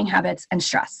poor eating habits and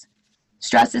stress.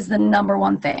 Stress is the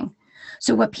 #1 thing.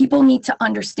 So what people need to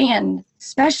understand,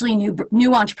 especially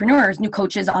new entrepreneurs, new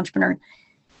coaches, entrepreneurs,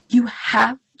 you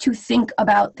have to think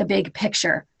about the big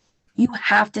picture. You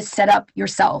have to set up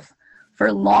yourself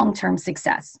for long-term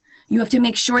success. You have to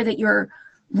make sure that you're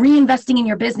reinvesting in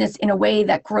your business in a way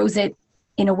that grows it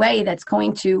in a way that's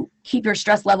going to keep your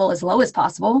stress level as low as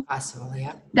possible.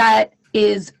 Yeah. That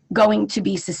is going to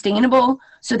be sustainable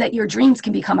so that your dreams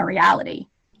can become a reality.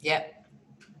 Yeah.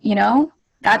 You know,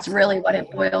 that's really what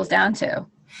it boils down to.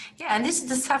 Yeah, and this is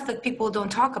the stuff that people don't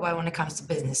talk about when it comes to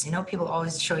business. You know, people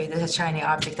always show you the shiny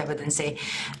object of it and say,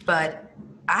 but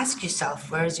ask yourself,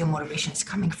 where is your motivation is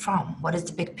coming from? What is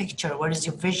the big picture? What is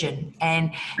your vision?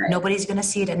 And nobody's going to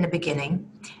see it in the beginning.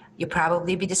 You'll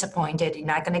probably be disappointed. You're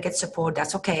not going to get support.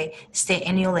 That's okay. Stay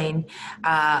in your lane.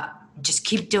 Just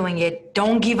keep doing it.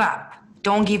 Don't give up.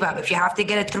 Don't give up. If you have to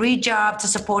get a 3 job to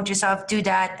support yourself, do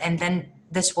that. And then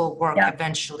this will work. Yeah.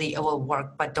 Eventually it will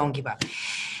work, but don't give up.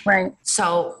 Right.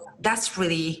 So that's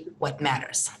really what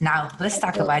matters. Now let's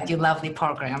talk about your lovely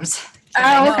programs.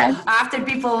 Oh, okay. After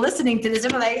people listening to this,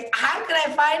 they're like, how can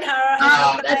I find her?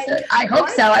 I hope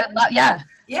so.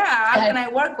 Yeah, how can I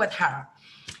work with her?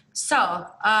 So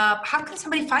how can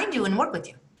somebody find you and work with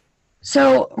you?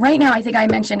 So right now, I think I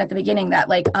mentioned at the beginning that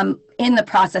like I'm in the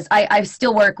process. I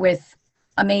still work with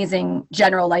amazing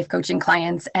general life coaching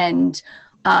clients, and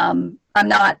I'm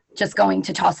not just going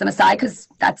to toss them aside because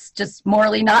that's just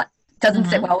morally doesn't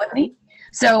sit well with me.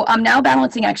 So I'm now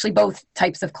balancing actually both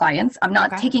types of clients. I'm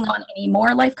not taking on any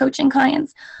more life coaching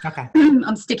clients. Okay.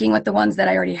 I'm sticking with the ones that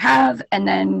I already have. And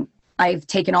then I've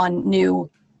taken on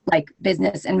new like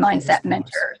business and mindset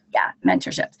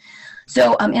mentorships.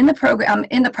 So I'm in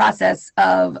the process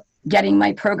of getting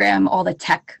my program, all the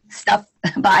tech stuff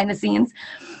behind the scenes.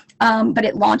 But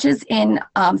it launches in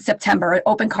September.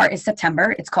 Open cart is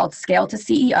September. It's called Scale to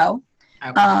CEO.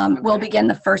 We'll begin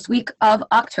the first week of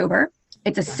October.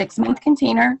 It's a 6-month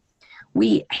container.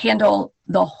 We handle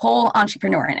the whole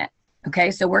entrepreneur in it.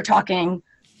 Okay, so we're talking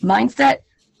mindset,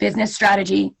 business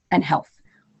strategy, and health,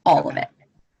 all of it.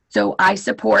 So I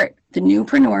support the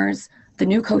newpreneurs, the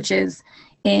new coaches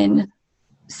in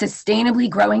sustainably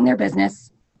growing their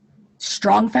business,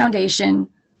 strong foundation.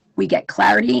 We get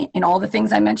clarity in all the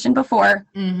things I mentioned before,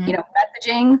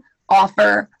 messaging,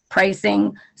 offer,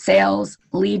 pricing, sales,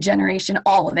 lead generation,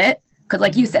 all of it. Because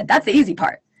like you said, that's the easy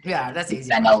part. Yeah, that's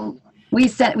easy. We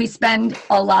spend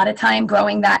a lot of time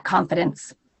growing that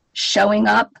confidence, showing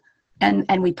up, and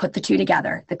we put the two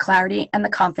together. The clarity and the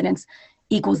confidence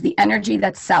equals the energy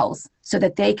that sells so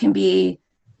that they can be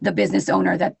the business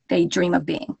owner that they dream of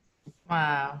being.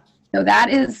 Wow. So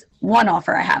that is one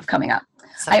offer I have coming up.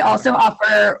 I also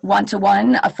offer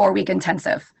one-to-one, a 4-week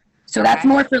intensive. So that's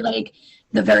more for like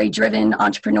the very driven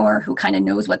entrepreneur who kind of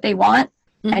knows what they want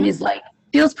and is like,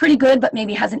 feels pretty good, but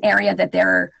maybe has an area that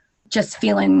they're just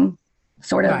feeling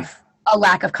sort of a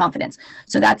lack of confidence.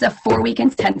 So that's a 4-week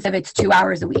intensive. It's 2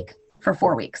 hours a week for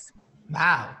 4 weeks.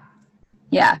 Wow.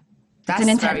 Yeah. That's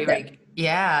very,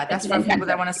 that's for people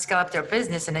that want to scale up their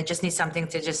business and they just need something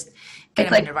to just get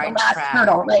them in the right track.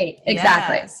 Hurdle, right.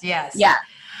 Exactly. Yes. Yeah.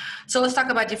 So let's talk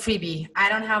about your freebie. I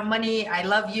don't have money. I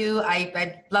love you.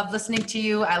 I love listening to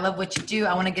you. I love what you do.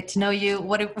 I want to get to know you.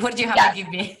 What do you have to give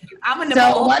me? I'm in the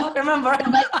mall, remember?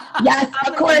 Yes,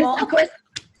 of course.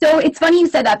 So it's funny you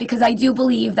said that because I do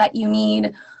believe that you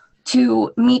need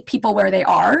to meet people where they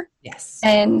are. Yes.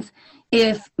 And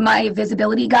if my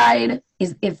visibility guide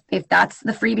is, if that's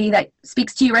the freebie that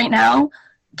speaks to you right now,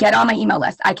 get on my email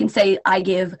list. I can say I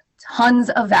give tons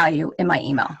of value in my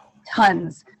email,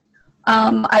 tons.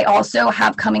 I also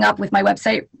have coming up with my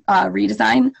website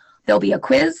redesign, there'll be a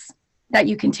quiz that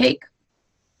you can take.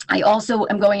 I also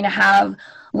am going to have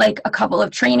like a couple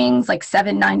of trainings, like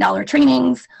 $7, $9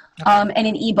 trainings, and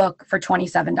an ebook for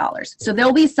 $27. So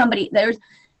there'll be somebody, there's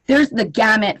the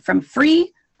gamut from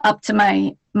free up to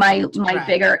my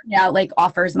bigger, like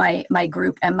offers, my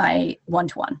group and my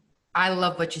one-to-one. I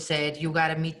love what you said. You got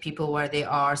to meet people where they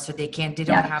are, so they don't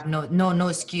have no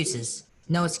excuses.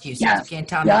 No excuses. Yes. You can't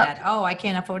tell me that, oh, I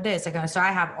can't afford this. So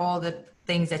I have all the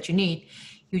things that you need.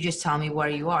 You just tell me where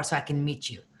you are so I can meet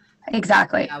you.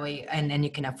 Exactly. That way, and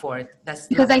you can afford. That's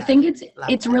because I think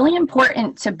it's really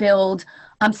important to build.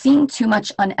 I'm seeing too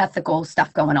much unethical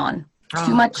stuff going on.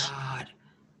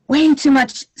 Way too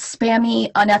much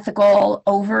spammy, unethical,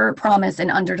 over promise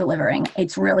and under delivering.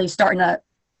 It's really starting to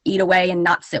eat away and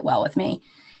not sit well with me.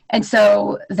 And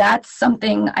so that's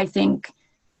something I think,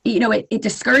 it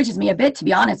discourages me a bit, to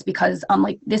be honest, because I'm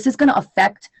like, this is going to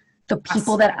affect the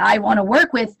people that I want to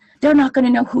work with. They're not going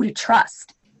to know who to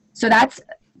trust. So that's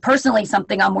personally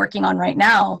something I'm working on right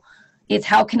now, is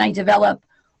how can I develop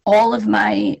all of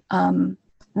my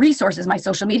resources, my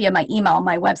social media, my email,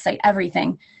 my website,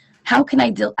 everything. How can I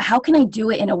do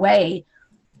it in a way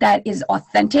that is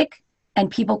authentic and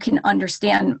people can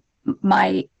understand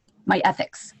my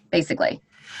ethics, basically.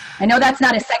 I know that's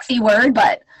not a sexy word,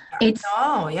 but it's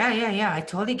I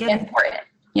totally get important.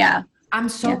 Yeah. I'm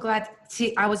so glad.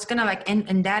 See, I was gonna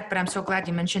end that, but I'm so glad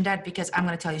you mentioned that, because I'm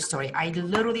gonna tell you a story. I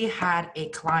literally had a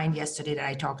client yesterday that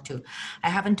I talked to. I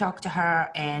haven't talked to her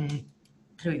in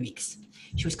 3 weeks.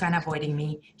 She was kind of avoiding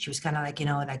me. She was kind of like,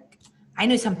 I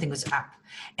knew something was up.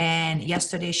 And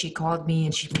yesterday she called me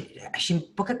and she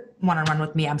booked a one-on-one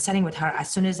with me. I'm sitting with her. As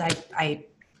soon as I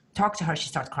talked to her, she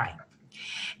started crying.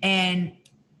 And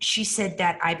she said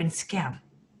that I've been scammed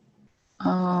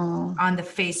on the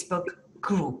Facebook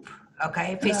group.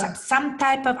 Okay. Facebook, some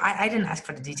type of, I didn't ask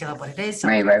for the detail of what it is.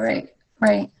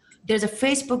 Right. There's a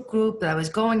Facebook group that I was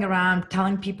going around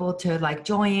telling people to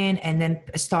join, and then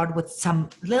start with some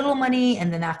little money.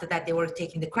 And then after that, they were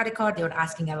taking the credit card. They were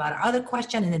asking a lot of other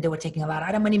questions, and then they were taking a lot of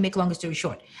other money. Make long story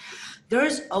short,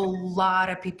 there's a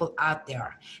lot of people out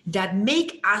there that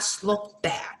make us look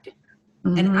bad.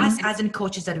 Mm-hmm. And us as in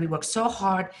coaches that we work so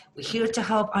hard, we're here to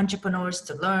help entrepreneurs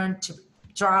to learn, to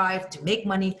drive, to make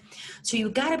money. So you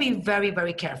got to be very,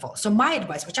 very careful. So my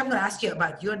advice, which I'm going to ask you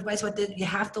about your advice, what you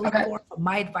have to look for,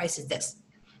 my advice is this.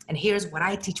 And here's what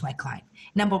I teach my client.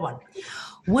 Number one,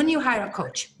 when you hire a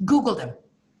coach, Google them.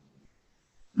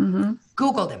 Mm-hmm.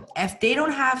 Google them. If they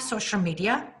don't have social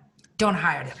media, don't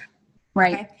hire them.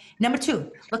 Right. Okay? Number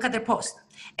two, look at their post.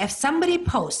 If somebody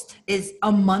post is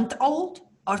a month old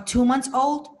or 2 months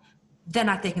old, they're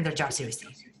not taking their job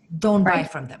seriously. Don't buy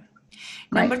from them.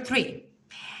 Number three,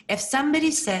 if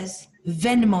somebody says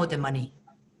Venmo the money,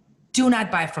 do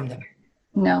not buy from them.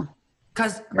 No.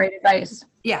 Because great advice.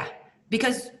 Yeah.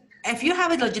 Because if you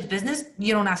have a legit business,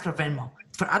 you don't ask for Venmo.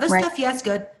 For other stuff, yes,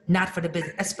 good. Not for the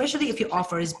business, especially if your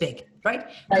offer is big, right?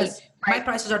 Because my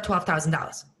prices are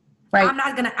 $12,000. Right. I'm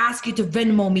not gonna ask you to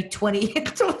Venmo me 20.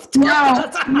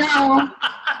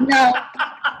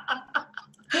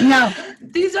 No.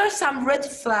 These are some red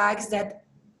flags that,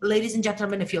 ladies and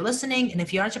gentlemen, if you're listening and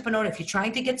if you're an entrepreneur, if you're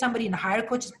trying to get somebody in hire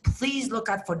coaches, please look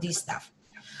out for these stuff.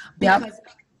 Because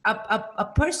a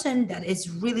person that is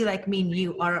really like me and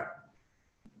you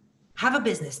have a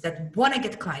business that want to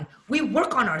get client, we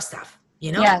work on our stuff.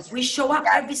 Yes. We show up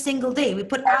every single day. We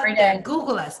put out there,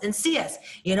 Google us and see us,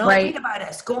 read about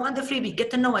us, go on the freebie, get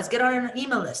to know us, get on an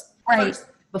email list first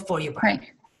before you buy.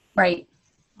 Right.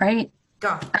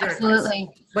 Go. Absolutely.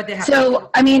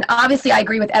 So, I mean, obviously I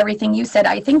agree with everything you said.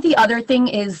 I think the other thing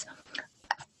is,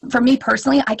 for me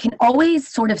personally, I can always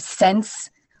sort of sense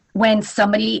when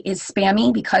somebody is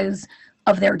spammy because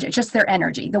of their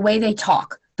energy, the way they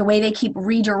talk, the way they keep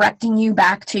redirecting you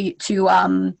back to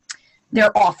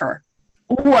their offer,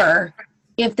 or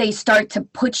if they start to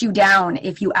put you down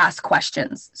if you ask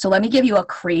questions. So let me give you a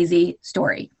crazy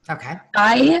story. Okay.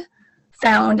 I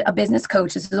found a business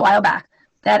coach, this was a while back,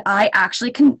 that I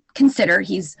actually consider.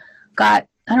 He's got,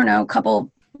 I don't know,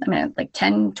 like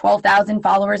 10, 12,000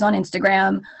 followers on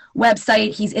Instagram,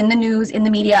 website. He's in the news, in the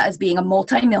media as being a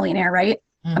multimillionaire, right?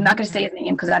 Mm-hmm. I'm not going to say his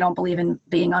name because I don't believe in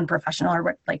being unprofessional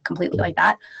or completely like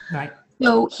that. Right.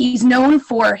 So he's known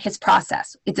for his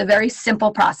process. It's a very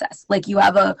simple process. Like, you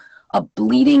have a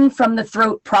bleeding from the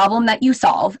throat problem that you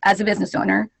solve as a business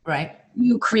owner. Right.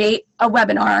 You create a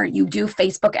webinar, you do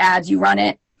Facebook ads, you run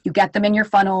it, you get them in your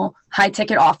funnel, high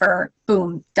ticket offer,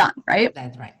 boom, done, right?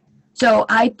 That's right. So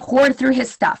I poured through his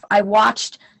stuff. I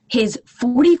watched his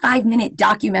 45-minute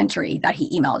documentary that he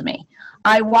emailed me.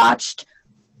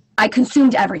 I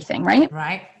consumed everything, right?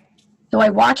 Right. So I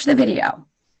watched the video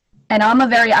And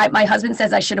my husband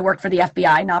says I should have worked for the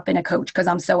FBI, not been a coach, because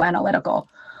I'm so analytical.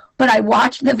 But I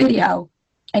watched the video,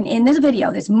 and in this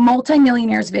video, this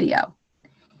multimillionaire's video,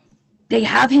 they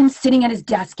have him sitting at his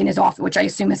desk in his office, which I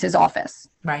assume is his office.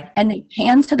 Right. And they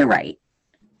pan to the right,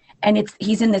 and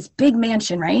he's in this big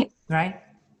mansion, right? Right.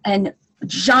 And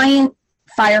giant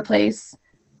fireplace,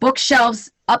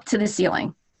 bookshelves up to the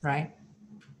ceiling. Right.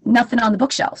 Nothing on the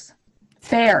bookshelves.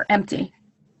 Fair, empty.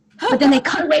 But then they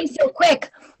cut away so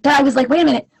quick that I was like, wait a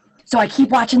minute. So I keep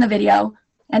watching the video,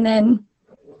 and then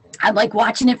I'm like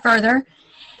watching it further.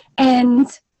 And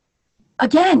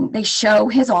again, they show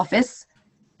his office,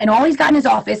 and all he's got in his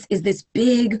office is this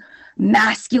big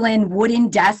masculine wooden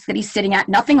desk that he's sitting at,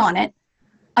 nothing on it,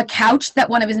 a couch that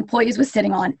one of his employees was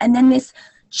sitting on, and then this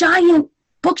giant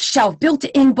bookshelf,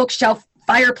 built-in bookshelf,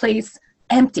 fireplace,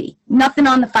 empty, nothing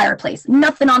on the fireplace,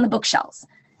 nothing on the bookshelves.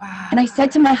 Wow. And I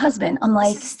said to my husband, I'm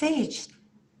like, This is staged.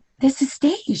 this is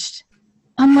staged.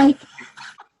 I'm like,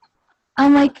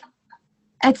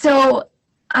 and so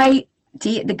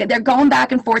they're going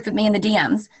back and forth with me in the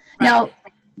DMs. Right. Now,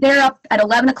 they're up at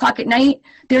 11 o'clock at night.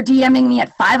 They're DMing me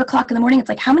at 5 o'clock in the morning. It's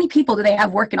like, how many people do they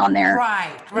have working on their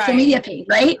social media page,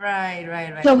 right?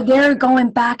 Right. So they're going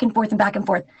back and forth and back and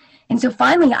forth. And so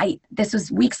finally, this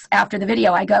was weeks after the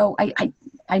video, I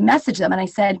messaged them and I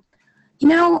said,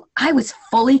 I was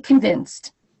fully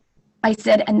convinced. I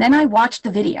said, and then I watched the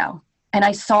video and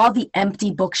I saw the empty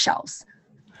bookshelves.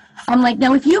 I'm like,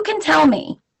 now if you can tell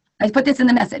me, I put this in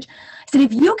the message. I said,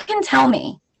 if you can tell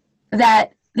me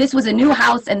that this was a new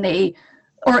house and I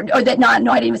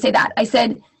didn't even say that. I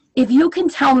said, if you can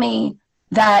tell me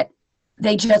that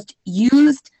they just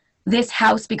used this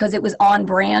house because it was on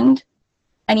brand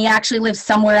and he actually lives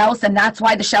somewhere else and that's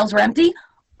why the shelves were empty,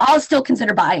 I'll still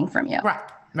consider buying from you.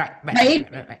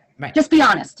 Right? Just be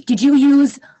honest. Did you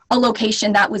use a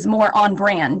location that was more on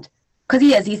brand?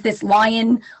 Because he's this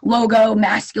lion logo,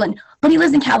 masculine, but he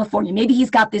lives in California. Maybe he's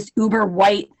got this uber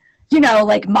white,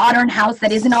 like modern house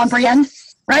that isn't on brand,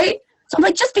 right? So I'm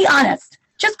like, just be honest.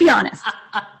 Just be honest.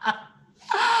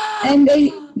 And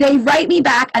they write me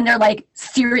back and they're like,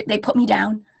 they put me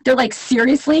down. They're like,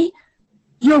 seriously?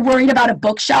 You're worried about a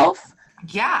bookshelf?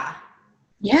 Yeah.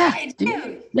 Yeah. I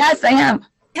do. Yes, I am.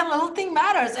 Yeah, little thing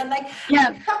matters. And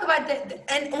talk about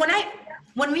and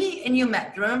when we and you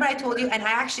met, remember I told you, and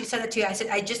I actually said it to you, I said,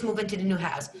 I just moved into the new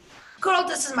house. Girl,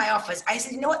 this is my office. I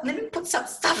said, you know what, let me put some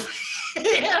stuff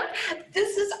here.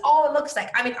 This is all it looks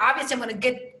like. I mean, obviously I'm going to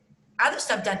get other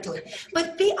stuff done to it,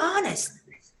 but be honest.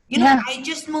 I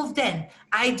just moved in.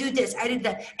 I do this, I did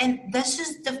that. And this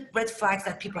is the red flags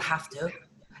that people have to.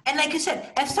 And like you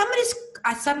said, if somebody's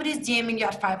DMing you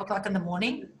at 5 o'clock in the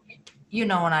morning,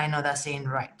 and I know that's saying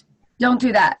right. Don't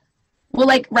do that. Well,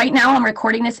 like right now I'm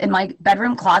recording this in my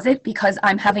bedroom closet because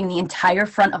I'm having the entire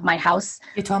front of my house.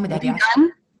 You told me that, yeah.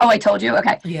 Done. Oh, I told you?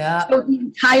 Okay. Yeah.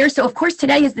 So of course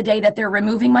today is the day that they're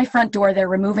removing my front door. They're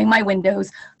removing my windows.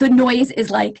 The noise is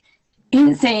like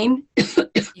insane.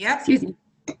 Yeah. Excuse me.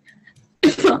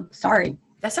 Sorry.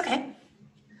 That's okay.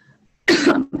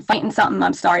 I'm fighting something.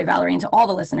 I'm sorry, Valerie, and to all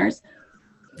the listeners.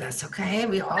 That's okay.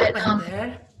 We all went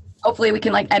there. Hopefully we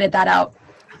can edit that out.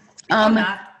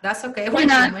 That's okay. Why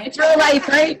not? It's real life,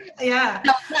 right? Yeah.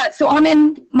 So I'm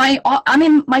in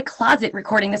my closet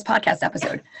recording this podcast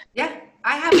episode. Yeah.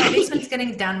 I have my basement's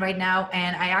getting done right now,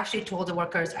 and I actually told the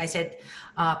workers, I said,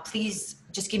 please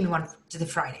just give me one to the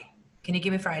Friday. Can you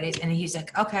give me Fridays? And he's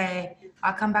like, okay,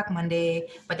 I'll come back Monday.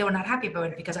 But they were not happy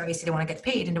about it because obviously they want to get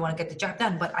paid and they want to get the job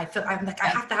done. But I'm like, I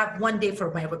have to have one day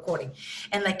for my recording.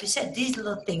 And like you said, these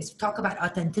little things, talk about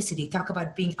authenticity, talk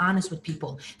about being honest with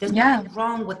people. There's nothing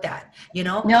wrong with that.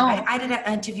 No. I did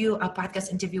a podcast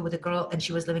interview with a girl, and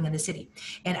she was living in the city.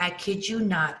 And I kid you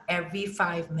not, every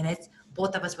 5 minutes,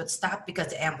 both of us would stop because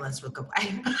the ambulance would go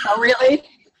by. Oh, really?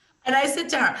 And I said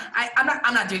to her,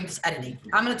 I'm not doing this editing.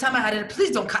 I'm going to tell my editor,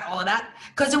 please don't cut all of that,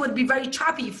 because it would be very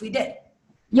choppy if we did.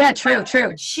 Yeah, true.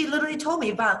 She literally told me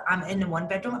about, I'm in a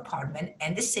 1-bedroom apartment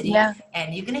in the city,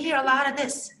 and you're going to hear a lot of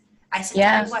this. I said,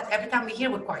 you know what? Every time we hear,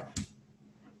 we're quiet.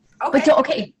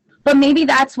 Okay. But maybe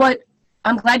that's what,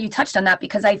 I'm glad you touched on that,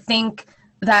 because I think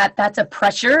that that's a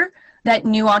pressure that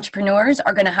new entrepreneurs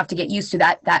are going to have to get used to,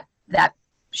 that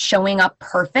showing up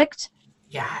perfect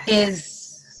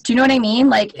is, do you know what I mean?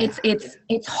 Like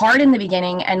it's hard in the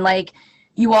beginning. And like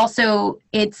you also,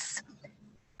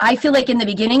 I feel like in the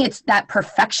beginning, it's that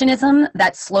perfectionism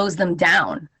that slows them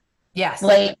down. Yes.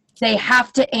 Like they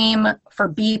have to aim for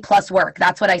B+ work.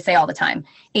 That's what I say all the time.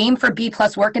 Aim for B+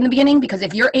 work in the beginning, because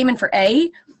if you're aiming for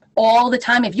A all the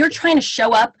time, if you're trying to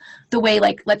show up the way,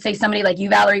 like, let's say somebody like you,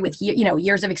 Valerie, with,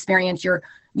 years of experience,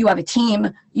 you have a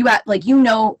team, you have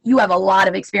a lot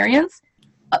of experience.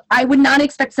 I would not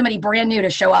expect somebody brand new to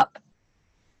show up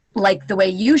like the way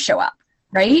you show up,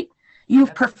 right?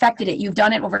 You've perfected it. You've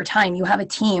done it over time. You have a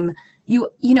team. You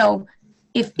know,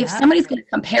 if somebody's going to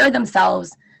compare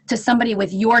themselves to somebody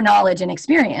with your knowledge and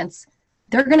experience,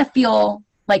 they're going to feel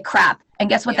like crap. And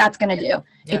guess what that's going to do?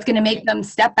 It's going to make them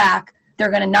step back. They're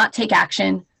going to not take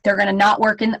action. They're going to not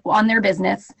work on their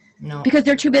business because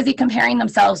they're too busy comparing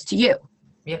themselves to you.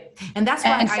 Yep. And that's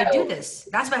why I do this.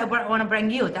 That's why I want to bring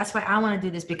you. That's why I want to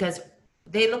do this, because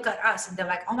they look at us and they're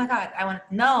like, oh my God,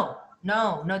 no,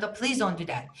 please don't do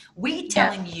that. We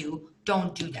telling you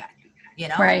don't do that, you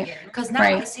know? Right. Because now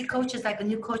I see coaches, like the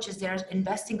new coaches, they're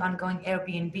investing on going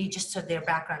Airbnb just so their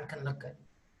background can look good.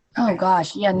 Oh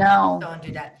gosh. Yeah, no. Don't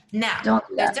do that. Now, Don't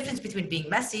do there's that. a difference between being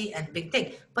messy and big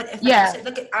thing. But if I say,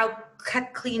 look, I'll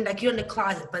cut clean, like you're in the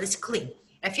closet, but it's clean.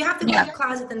 If you have to clean the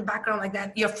closet and background like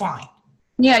that, you're fine.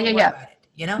 Yeah. About it,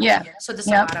 you know? Yeah. So there's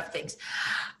a lot of things.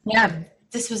 Yeah.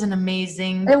 This was an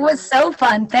amazing. It was so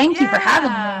fun. Thank you for having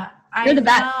me. You're the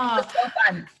best. It was so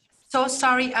fun. So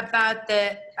sorry about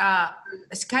the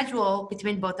schedule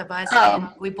between both of us. And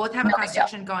we both have a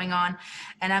construction going on.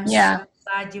 And I'm so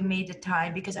glad you made the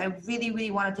time, because I really,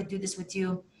 really wanted to do this with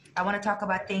you. I want to talk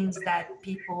about things that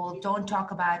people don't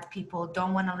talk about. People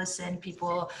don't want to listen.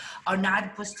 People are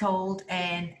not was told.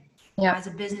 And as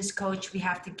a business coach, we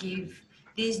have to give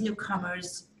these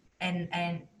newcomers and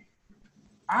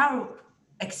our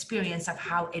experience of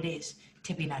how it is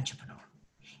to be an entrepreneur.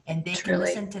 And they can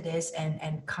listen to this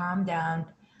and calm down.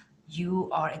 You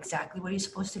are exactly where you're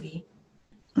supposed to be.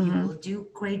 You will do a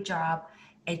great job.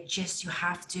 It just, you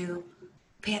have to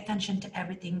pay attention to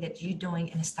everything that you're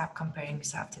doing and stop comparing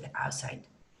yourself to the outside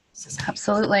society.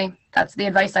 Absolutely. That's the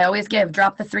advice I always give.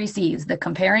 Drop the 3 C's, the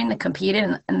comparing, the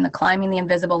competing, and the climbing the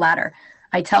invisible ladder.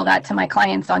 I tell that to my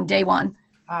clients on day 1.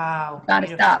 Wow. Gotta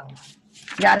stop.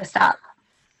 You gotta stop.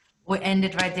 We'll end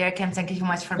it right there, Kim. Thank you so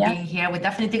much for being here. We're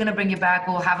definitely going to bring you back.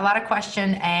 We'll have a lot of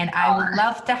questions, and I would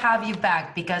love to have you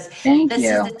back, because this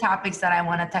is the topics that I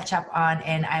want to touch up on,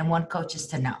 and I want coaches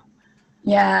to know.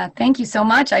 Yeah, thank you so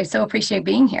much. I so appreciate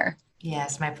being here.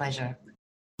 Yes, my pleasure.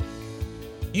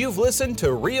 You've listened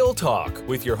to Real Talk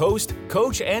with your host,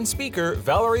 coach and speaker,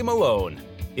 Valerie Malone.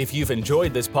 If you've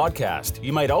enjoyed this podcast,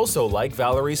 you might also like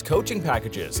Valerie's coaching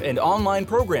packages and online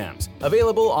programs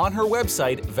available on her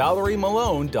website,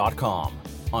 valeriemalone.com.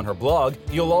 On her blog,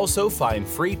 you'll also find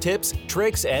free tips,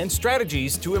 tricks, and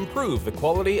strategies to improve the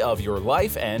quality of your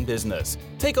life and business.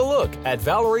 Take a look at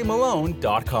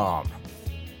valeriemalone.com.